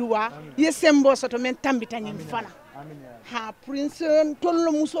place o yiruwa yesembo soto men tambita nyim fana ha prince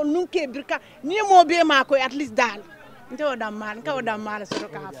tollo musol nunke birka ni mo be makoy at least dal nte wada mal soto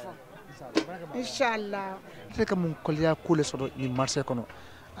ka fo inshallah reka mun kolya kule soto ni marché kono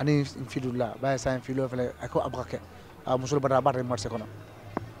ani fidula ba sa filo fele ako abrake musul bada bada marché kono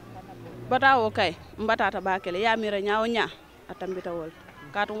bata o kay mbata ta bakele ya mira nyaaw nya atambita wol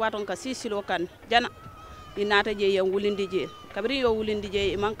katum waton ka sisilo kan jana inata je yan wulindi je kabri yo wulindi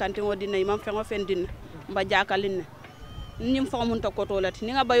je imam kantin wodina imam fengo fendin mba jakalinne nim fo mun to kotolati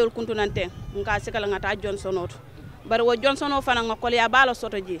ni nga bayol kuntu nante nga sikala ngata Johnson oto bari wo Johnson o fana nga kol ya balo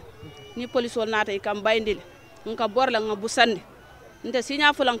soto je ni police wol nata ikam bayndil nga borla nga busande nte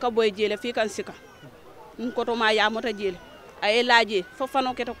sinya fulan ka boy jele fi kan sika nkoto ma ya mota jele ay laaje fo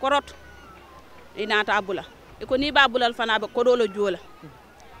fano keto korot inata abula iko ni babulal fana be kodolo jola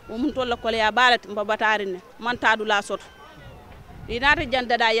mun tolla kole ya balat mba batarine man tadu la soto inata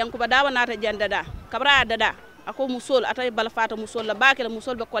jandada yankuba dawa nata jandada kabra dada ako musol atay bal fata musol la bakela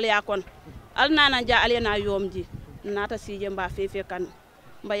musol be kole ya kon al nana ja alena yomji nata sije mba fefe kan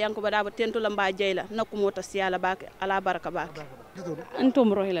mba yankuba dawa tentula mba jeyla nakumo ta siyala bak ala baraka bak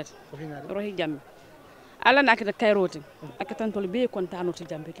antum rohilat rohi jammi ala nakita kayroti akatan tol be kontano to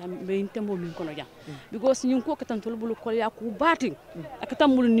jambe tam be intembo min kono jam because nyun ko katan tol bulu kol ya ku batin akatan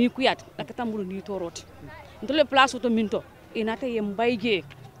bulu ni kuyat akatan bulu ni toroti ndole place to minto inata yem bayje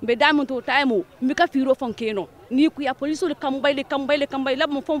be damu to taimu mi ka firo fon keno ni kuya police le kambayle lab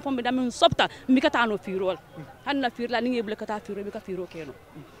mo fom be damu sopta mi ka tano firol hanna firla ni ngeble kata firo be ka firo keno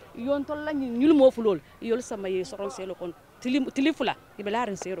yon tol la nyul mo fulol yol sama ye soron selo kon tilifula ibe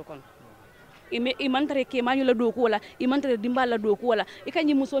laaren sero kon imantare ke manyu la doku wala imantare dimba la doku wala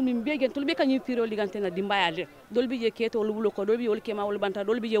ikanyi musol min begen tolbe kanyi firo ligante na dimba yaje dolbi je keto lubulo ko dolbi wol ke ma wol banta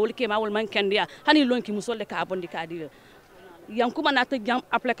dolbi je wol ke ma wol man kendia hani lonki musol le ka bondi ka dile yankuma na ta jam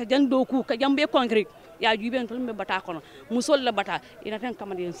applique jan doku ka jambe concrete ya juben tolbe bata kono musol la bata ina tan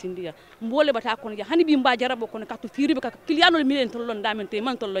kamade en sindiya mbole bata kono ja hani bi mba jarabo kono ka to firi be ka client milen tolon damen te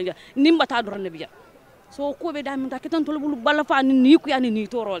man tolon ja nimba ta dorne biya so ko be damen ta ketan tolbulu balla fa ni ku yani ni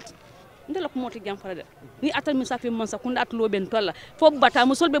torol ndela ko moti jam fala de ni atal mi safi man sa kunda atlo ben tolla fo bata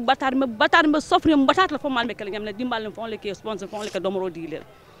musol be batar me sofri me batata fo mal me kala ngam ne dimbal fon le ke sponsor fon le ka domoro dilel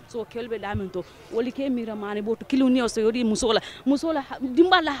so kelbe damen to woli ke mira mane boto kiluni o so yori musola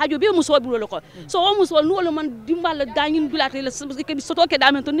dimbal la hajo be musol bi lo ko so o musol no lo man dimbal la dañin dulate le ke soto ke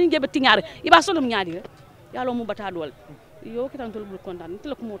damen to ni ngebe tiñare iba solum ñaadi yalo mu bata dol yo ke tan tol bu kontan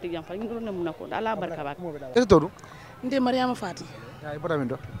ndela ko moti jam fala ngi do ne mu nako ala barka bak e to nde Mariama Fati ay botamin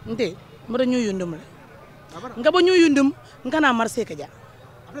do nde mboda ñu yundum la nga ba ñu yundum ngana marché ka ja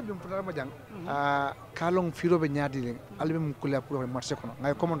après bi mu ma jang kalong firobe nyaadi le albe mu kulia pour marché kono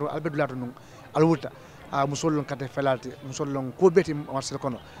ngay commando albe dulato non alwuta musol lon kate felati musol lon ko beti marché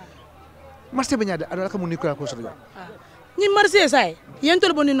kono marché be nyaade adala ka mu nikula ko so ja ni marché say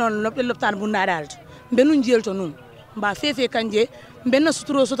yentol boni non loptan bu nadal be nun jelto nun mba fefe kanje be na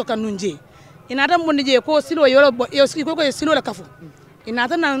suturo soto kan nun je ina tan bondi je ko silo yoro ko silo la kafu ina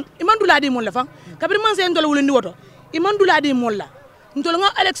tan iman duladi mon la fa kabir man se ndol wulindi woto iman duladi mon la ndol nga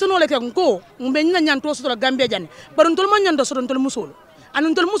election le ko mbe nyan to soto Gambia jani bar ndol man nyan do soto ndol musolo an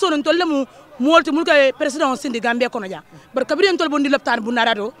ndol musolo ndol le mu molti mulka president sindi Gambia kono ja bar kabir ndol bondi laptan bu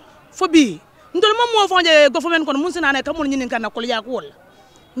narado fo bi ndol mo fonje government kono mun sinane kam mon nyinin kan ko ya ko wala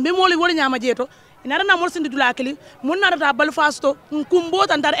mbe moli wala nyama jeto ina na mol sindi dulakeli mun narata bal fasto kumbo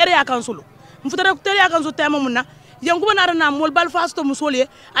tan dar area council mfutara area council tema munna yankuba na mol bal fasto musole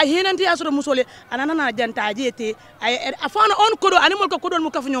ay henanti asoro musole anana na janta jete ay afana on kodo animal ko kodo mu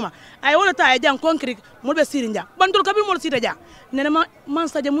kafnyoma ay wala ta jang concrete mol be sirinja bandul kabi mol sitaja nena man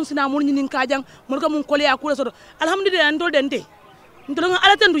saje mun sina mol nyinin ka jang mol ko mun kole akura sodo alhamdulillah ndol dente ndol nga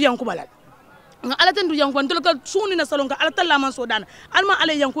ala tendu yankuba lal nga ala tan du yanko ndol ka suni na salon ka ala talla man so dana alma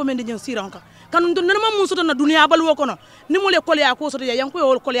ala yanko men de jeng siranka kanun to nama mun soto na duniya bal wo kono ni mo le kole ya ko soto ya yanko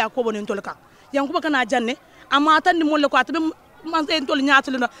yo kole ya ko bonen tol ka yanko ba kana janne amma tan ni mo le ko atabe man en tol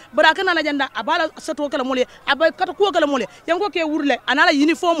nyaatule no bara kana la janda abala sato kala mo le abay kata ko kala mo le yanko ke wurle anala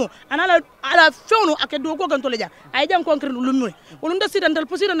uniform anala ala fewno ake do ko gan tol ja ay jang konkret lummi wolum da sidandal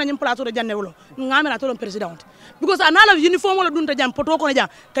posida na nyim plateau de janne wolo ngamira tolon president because anala uniform wala dunta jam poto ko jam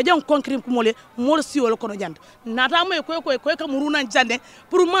ka jang konkret ko mo le mo si wala kono jand nata may ko ka muruna jande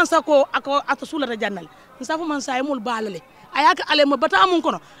pour man sa ko ako atasula ta jannal nsafu man sa ay mol balale ayaka ale mo bata mun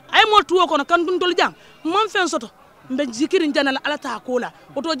kono ay mol tuwo kono kan dun tol jang man fen soto mbe jikirin janal ala ta kola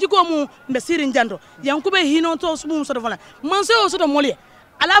oto jiko mu mbe sirin jando yankube hino to sumum soto fala man se o soto mole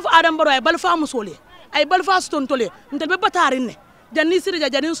ala fa adam baro ay balfa musole ay balfa ston tole ntel be batarin ne janni sirja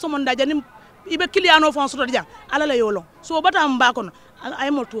janin somonda janin ibe kiliano fon soto jang ala la yolo so bata mba kono ay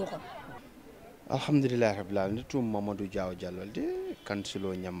mol tuwo kono alhamdulillah rabbil alamin tum Mamadou Diaw Jalolde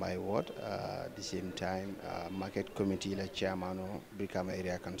councilor Nyambay ward the same time market committee la chairman of Brikama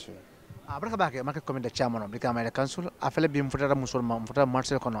area council barka bake market committee chairman of Brikama area council afele bi mfutara musulma mfutara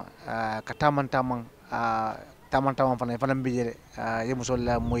marcel kono kataman tamang fana bijere ye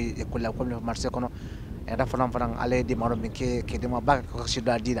musolla moy e kula ko marcel kono e da fana ale di maro min ke de ma bak ko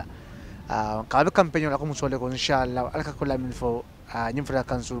sida dida ka be campagne la ko musolle ko inshallah alka kula min fo nyim fara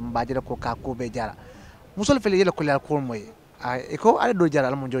council mbajira ko ka ko be jara musol fele yele kula ko moy e ko ale do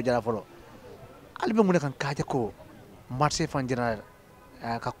jara mo jo jara folo albe mun kan kaaje ko marché fan general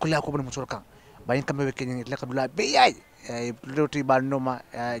ka kula ko bon musol kan bayin kambe be kenyi le ka dula be yay roti ba noma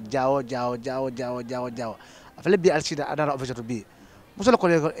jawo afele bi alsida adara officer to bi musol ko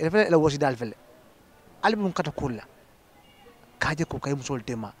le fele la wosi dal fele albe mun kata kula kaaje ko kay musol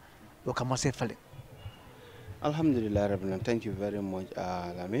tema do ka marché fele alhamdulillah rabbil alamin thank you very much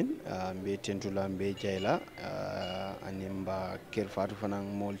Lamin be tentula be jayla animba ker fatu fanan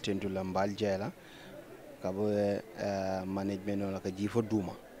mol tentula mbal jayla kabo management on ka jifo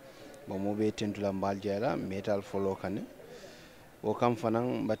duma bo mo be tentula mbal jayla metal follow kane o kam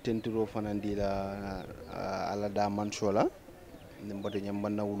fanan ba tenturo fanan dila ala da mansola nimboto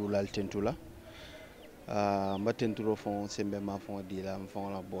nyambanna wululal tentula mba tenturo fon sembe ma fon dila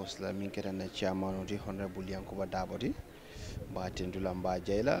fon la boss la min keta na chairman oti honorable Yankuba Daboti ba tentula mba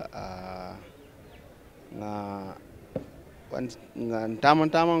jayla nga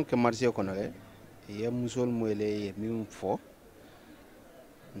taman ke marché kono le ye musol moyle ye mim fo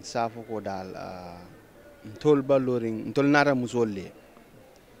nsafo ko dal ntol baloring ntol nara musol le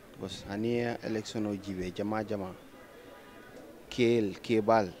bos ani election o jibe jama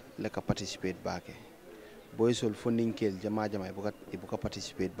kebal le ka participate baake boy sol funding kel jama ibuka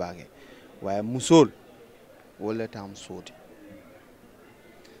participate baake waye musol wala tam soti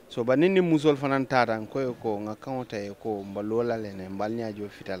so banini musol fanan tata ko nga kawta ko mbalola lene mbalnya jo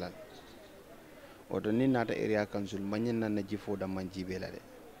fitalal oto ni nata area council manyen nan na jifo da manjibe la de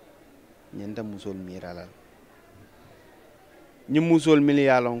nyenta musol miralal ni musol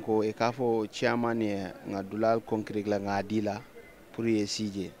miliyalon ko e kafo chairman e nga dulal concrete la nga dila pour ye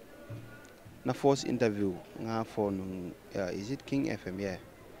CJ na first interview nga for is it King FM yeah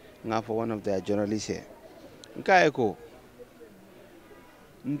nga for one of their journalists here nka eko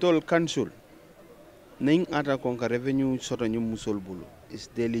ntol council ning ata konka revenue soto ñu musol bulu is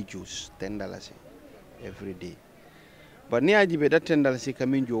daily juice $10 every day but ni ajibe that $10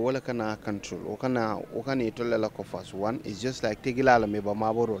 kaminjo wala kana control o kana itolla la ko fast one is just like tegilala me ba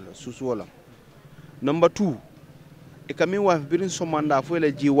maboro susu wala number 2 e kamin wa birin somanda fo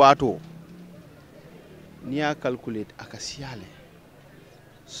la ji wato ni a calculate akasiale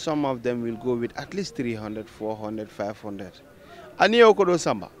some of them will go with at least 300 400 500 ani o ko do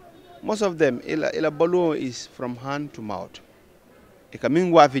samba most of them ila balloon is from hand to mouth e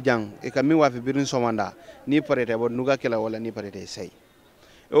kamin wa fi jang e kamin wa fi birin somanda ni parete bo nuga kala wala ni parete say e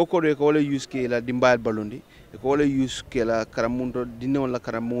o ko do ko wala use ke la dimbal ballondi e ko wala use ke la karamundo dinno la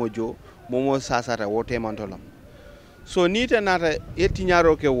karamojo momo sasata wote mantolam so ni ta nata yetti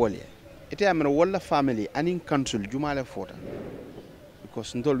nyaro ke wolye ite amena wala family anin council jumale fota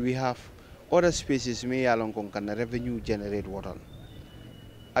because ndol we have other spaces me yalon kon kan revenue generate water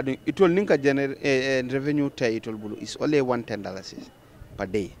adu itol ninka generate revenue tay itol bulu is only $110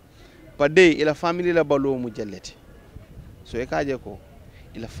 per day ila family la balo mu jalleti so e kaje ko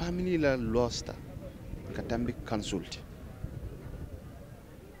ila family la losta katambi consult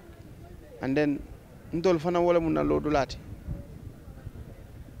and then ndol fana wala mun na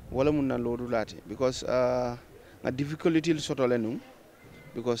lodu lati because a difficulty soto lenum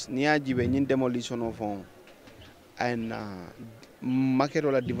because niaji be nyin demolition of and market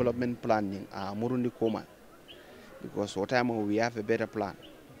or development planning murundi koma because what time we have a better plan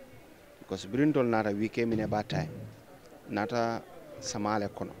because brintol nata we came in a bad time nata samale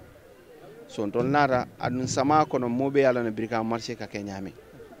kono so tol nata adun sama kono mobe yalla na Brikama marché ka kenyami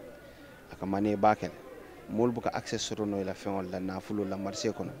aka mane bakel mol buka access soto no la fengol la na fulo la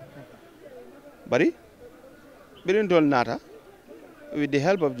marché kono bari brintol nata with the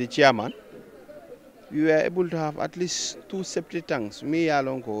help of the chairman we were able to have at least 2 septic tanks. Me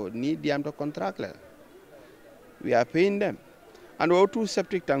alonko need them to contract. We are paying them. And our 2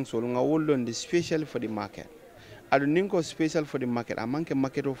 septic tanks will hold on the special for the market. I don't think special for the market. I manke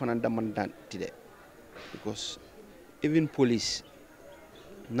market of an demand today. Because even police,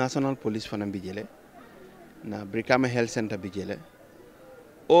 national police for Bijele, na Brikama Health Center Bijele,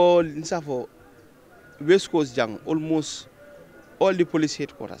 all for West Coast Jang, almost all the police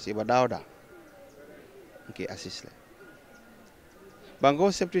headquarters, Ibadauda. Okay, assist. Bango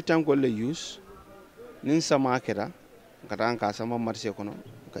septic tank will use ninsa marketa katanka sama marché kono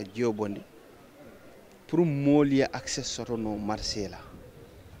ka jio bondi pour molia access soto no marché la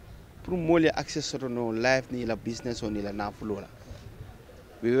pour molia access soto no life ni la business on la nafulo la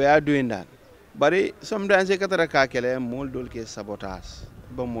we were doing that but sometimes e katara ka kele mol dol ke sabotage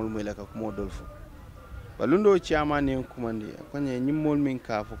ba mol mele ka mo dol fu balundo chairman ni kumandi konye nyimol min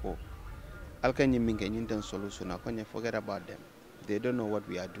ka fuko alkanyi minge nyinten solution akonye forget about them they don't know what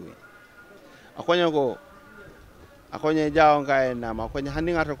we are doing akonye jao ngaye na akonye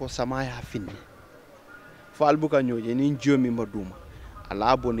handingata ko samaya finni fal buka nyoje ni jomi maduma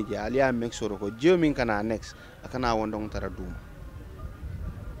ala boni je aliya make sure ko jomi kana next akana wondong tara duma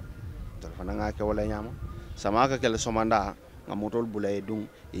telefona ngake wala nyama samaka kele somanda ngamotol bulay dung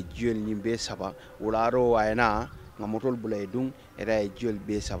e jiol nyimbe saba wularo wayna ngamotol bulay dung era e jiol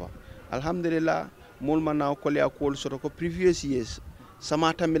be saba alhamdulillah mulma na ko le akol soto ko previous years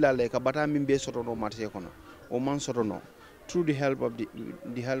sama tamila le ka bata min be soto no marché kono o man soto no through the help of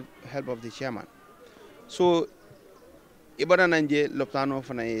the chairman so ibada nanje loptano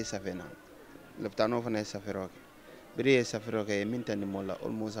fana e safena loptano fana e saferoke bire saferoke e mintani mola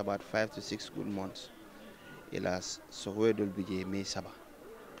almost about 5 to 6 good months ila sowedol bije me saba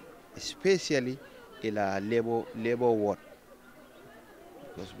especially ila labor ward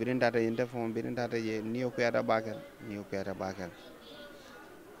because birin data yente fon birin data ye niyo ko yada bakal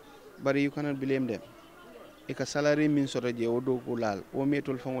but you cannot blame them eka salary min soto je odo ko lal o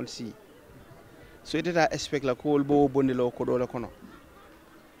metol fangol si so itata expect la ko bo bondelo ko do la kono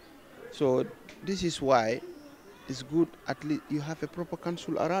so this is why it's good at least you have a proper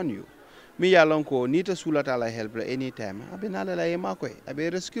council around you mi yalon ko nita sulata la help anytime abinala la yema koy abe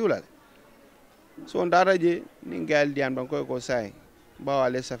rescue la so ndara je ni ngal diam don ko say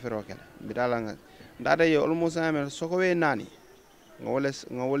bawale safiro kala bidala ndada ye almost amer soko we nani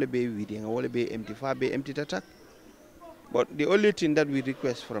ngawole be widi ngawole be empty fa be empty tatak but the only thing that we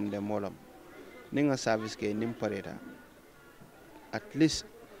request from them all ninga service ke nim pareta at least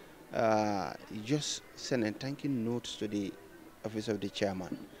just send a thank you note to the office of the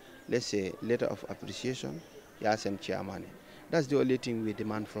chairman, let's say letter of appreciation, yes, and chairman. That's the only thing we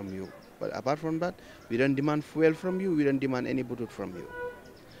demand from you. But apart from that, we don't demand fuel from you, we don't demand any budget from you.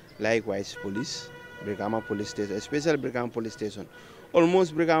 Likewise, police, Brikama police station, especially Brikama police station.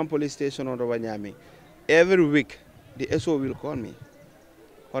 Almost Brikama police station on Rovanyami. Every week, the SO will call me.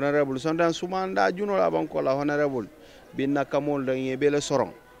 Honorable, sometimes Sumanda, you know, Abankola, Honorable, Binna Kamolda, Yebele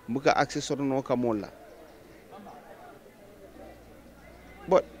Sorong, Muka access or no Kamola.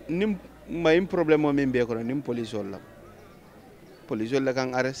 But my problem on Mimbeko, Nim police all. Police all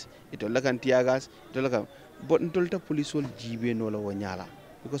can arrest, it all can tiagas, it all can. But until the police all GB no la wanyala.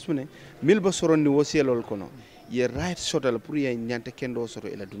 Because when Milba Soron was yellow kono, ye right sort of Puria in Yanta Kendo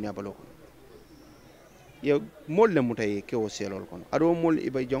Soro ela Dunia Baloko. Ye mold the mutae was yellow kono. I don't mold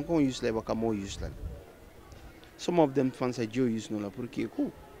if I jonko use like more useless. Some of them fancy Joe use no la Purki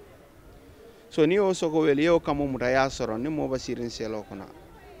ku. So ni also go well, yo kamo mutaya soron, ni mova sirin selo kona.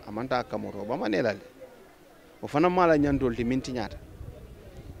 Amanta kamoro, bamanela. Ofana mala nyandol timintinyata.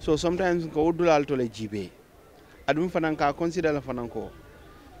 So sometimes go udulal to le jibe. Adum fananka consider la fananko.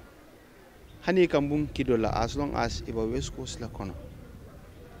 Hani kambung kidola as long as iba West Coast la kono.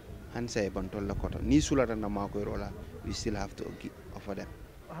 Hansa ibantol la koto. Ni sulata na mako rola, we still have to offer them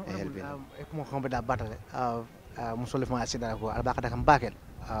a help. Mo xombe da batale musole fon asida ko albaka da kam bakel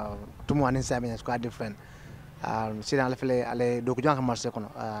tumu anin samen ko different sina la fele ale do ko janka marché kono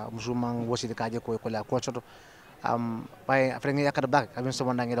musumang wosi de kaje ko la ko soto bay afre ngi yakata bak kabin so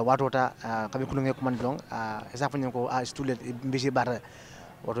wanda ngi da watota kabin kulu ngi ko man dong esa fanyo ko student mbisi bata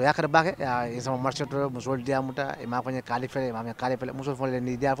woto yakata bake sama marché to musol diamuta e ma fanya kalifele ma kalifele musol fo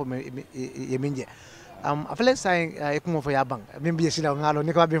ni dia fo e minje afele say e ko fo ya bang min biye sila ngalo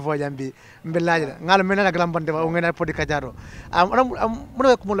ni ko be fo jambi mbellaji ngalo men na galam bande o ngena podi kajaro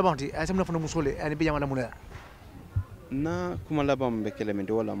mo ko mo labanti ay samna fo musole ani be jamana munela na kuma labam be kele min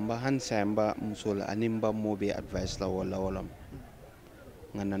wala mba han samba musola animba mobe advice la wala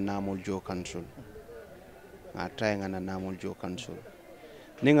ngana namol jo council nga try ngana namol jo council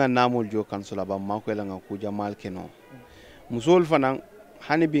ninga namol jo council aba mako la nga ku jamal keno musol fanan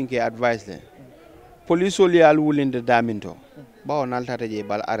hani binke advice le police oli al wulinde daminto bawo naltata je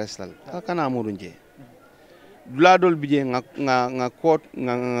bal arrest lal kana murunje duladol bije nga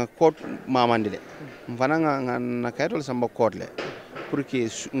court mamandile mfana nga kaytol samba court le pour que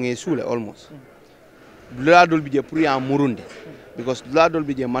nge soule almost duladol bije pour ya murunde because duladol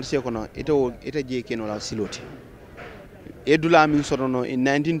bije marché kono ita je keno la siloti e dula min sotono in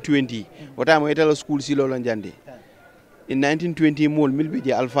 1920 wata mo ita la school silo la jande in 1920 mol mil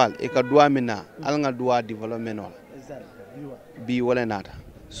bije alfal e ka duwa mina al nga duwa development wala bi wala nata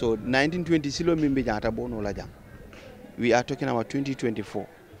so 1920 silo min be jata bono la jam we are talking about 2024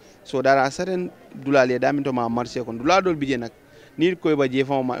 so there are certain dulale daminto ma marché kon duladol bije nak ni ko ba je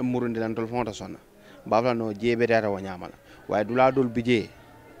fa ma murundi lan tol fonta sonna babla no jebe data wa nyamala way duladol bije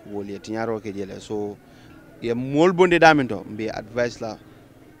woli tinyaro ke jele so ye mol bonde daminto be advice la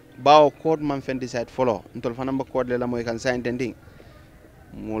bawo court man fen decide follow ntol fanamba court le la moy kan sa intending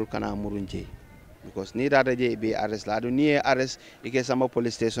mol kana murunje because ni data je be arrest la do ni arrest ike samba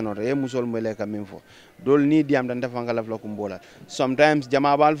police station or e musol mo le kam info dol ni diam dan defanga la ko mbola sometimes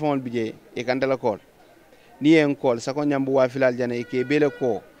jama bal fon bije e kan dela call ni en call sako nyambu wa filal jana ike bele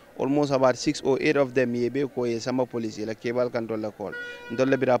ko almost about 6 or 8 of them ye be ko e samba police la kebal kan dol la call ndol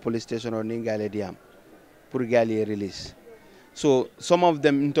la bira police station or ni ngale diam pour gali release so some of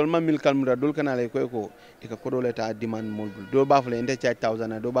them intolma mil kalmura dol kanale ko e ka kodole ta demand moldul do bafle ende charge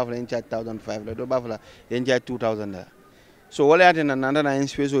 1000 do bafle en charge 1500 do bafle en charge 2000 so wala atena nanda na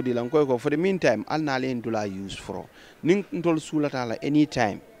space odi lan ko for the meantime al na len dula use for nin ntol sulata la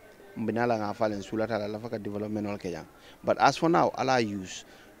anytime mbinala nga falen sulata la faka development wal kejang but as for now ala use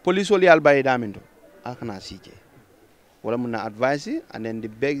police oli al bay daminto akana sije wala mun na advice and then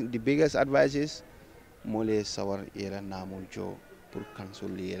the biggest advice is mole sawar yela namul jo pour council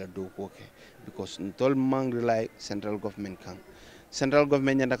yela do ko ke because ntol mang rely central government kan central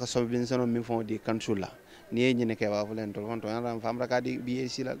government nyanda ka sobin sono mi fon di council la ni nyine ke wa fulen tol fon to ram fam raka di bi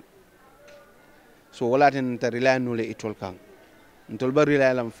silal so wala ten ta rely no le itol kan ntol ba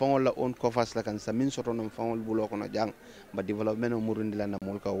rely lam fon la on ko fas la kan sa min soto no fon bulo ko no jang ba development o murundi la na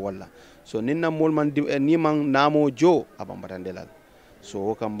mol ka wala so ninna mol man ni man namo jo abambatandelal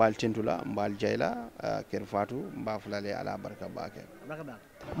so kam mbal tentula mbal jayla ker fatu mbafulale ala barka bake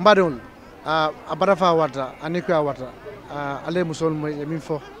mbadol abarafa wata aniko wata ale musol mo min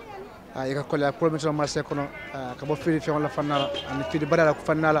fo e ka kola promotion marché kono ka bo firi fi on la fanala ani firi badala ko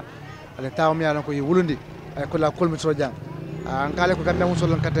fanala ale taw mi ala ko wulundi kola kolmitro jang an kale ko kambe musol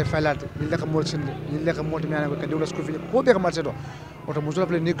lan kate failate ni leka mol sinde ni leka moti mi ala ko kadi wala ko fi ko be ka marché do oto musol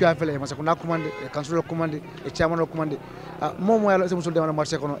fele ni ko afele ma ko na commande e council commande e chairman commande momo yalla se musol de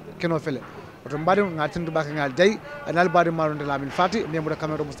marché kono keno fele oto mbadi ngatindu baka ngal jay anal badi maronde lamin fati membo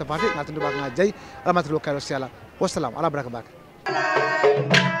camero mustafa fati ngatindu baka ngal jay ramatulu kayro siala wassalam ala baraka baka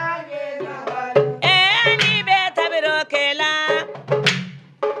ani be tabiro kela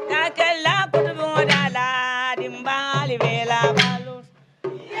takalla kutubung daala dimbali bela balu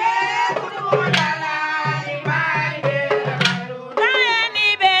kutubung daala dimbali bela balu ani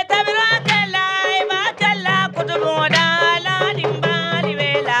be tabiro kela bakalla kutubung daala dimbali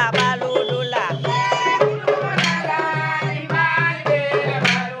bela balu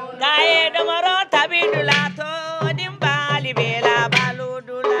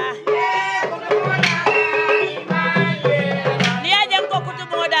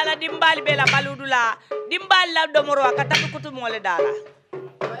dimbal la domoro akata Kutubung Daala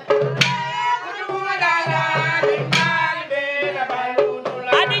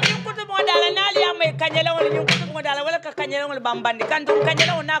adi ñu Kutubung Daala nali yamay kanyela wala ñu Kutubung Daala wala ka kanyela wala bambandi kan dum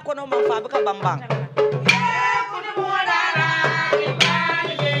kanyela na ko no mo fa ka bambang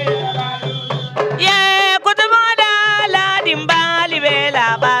ye Kutubung Daala dimbali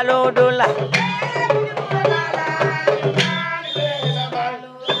bela baludula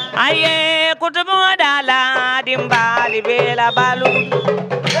aye Kutubung Daala dimbali bela balu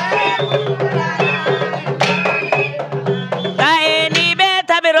aye ni be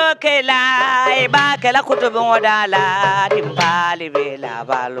tabiro kela e ba kela Kutubung Daala dimbali bela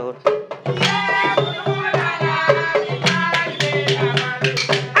balu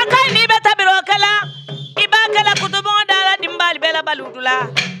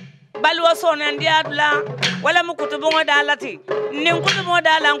konan diadula wala mu Kutubung Daala ti nin Kutubung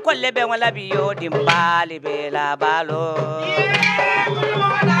Daala ko lebe wala biyo dimbali bela balo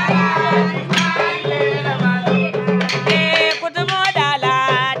Kutubung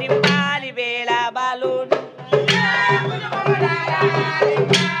Daala dimbali bela balo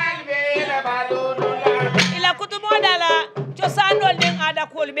ila Kutubung Daala cosandol nin ada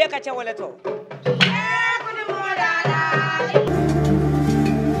kol be ka ca wala to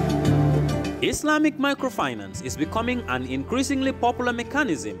Islamic microfinance is becoming an increasingly popular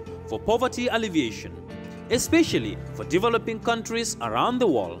mechanism for poverty alleviation, especially for developing countries around the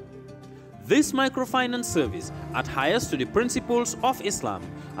world. This microfinance service adheres to the principles of Islam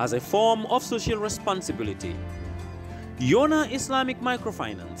as a form of social responsibility. Yona Islamic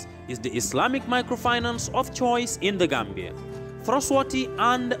Microfinance is the Islamic microfinance of choice in the Gambia, trustworthy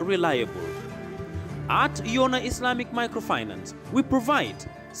and reliable. At Yona Islamic Microfinance, we provide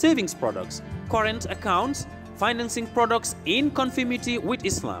savings products, current accounts, financing products in conformity with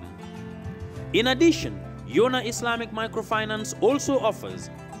Islam. In addition, Yona Islamic Microfinance also offers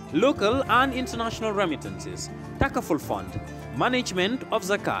local and international remittances, takaful fund, management of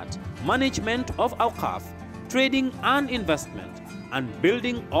zakat, management of awqaf, trading and investment, and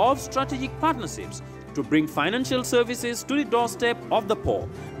building of strategic partnerships to bring financial services to the doorstep of the poor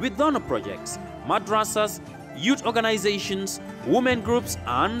with donor projects, madrasas, youth organizations, women groups,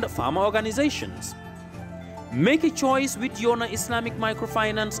 and farmer organizations. Make a choice with Yona Islamic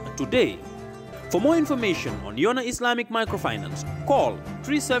Microfinance today. For more information on Yona Islamic Microfinance, call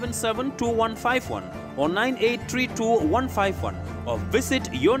 377-2151 or 9832-151 or visit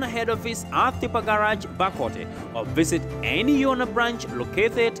Yona head office at Tipa Garage, Bakote, or visit any Yona branch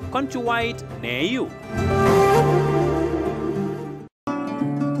located countrywide near you.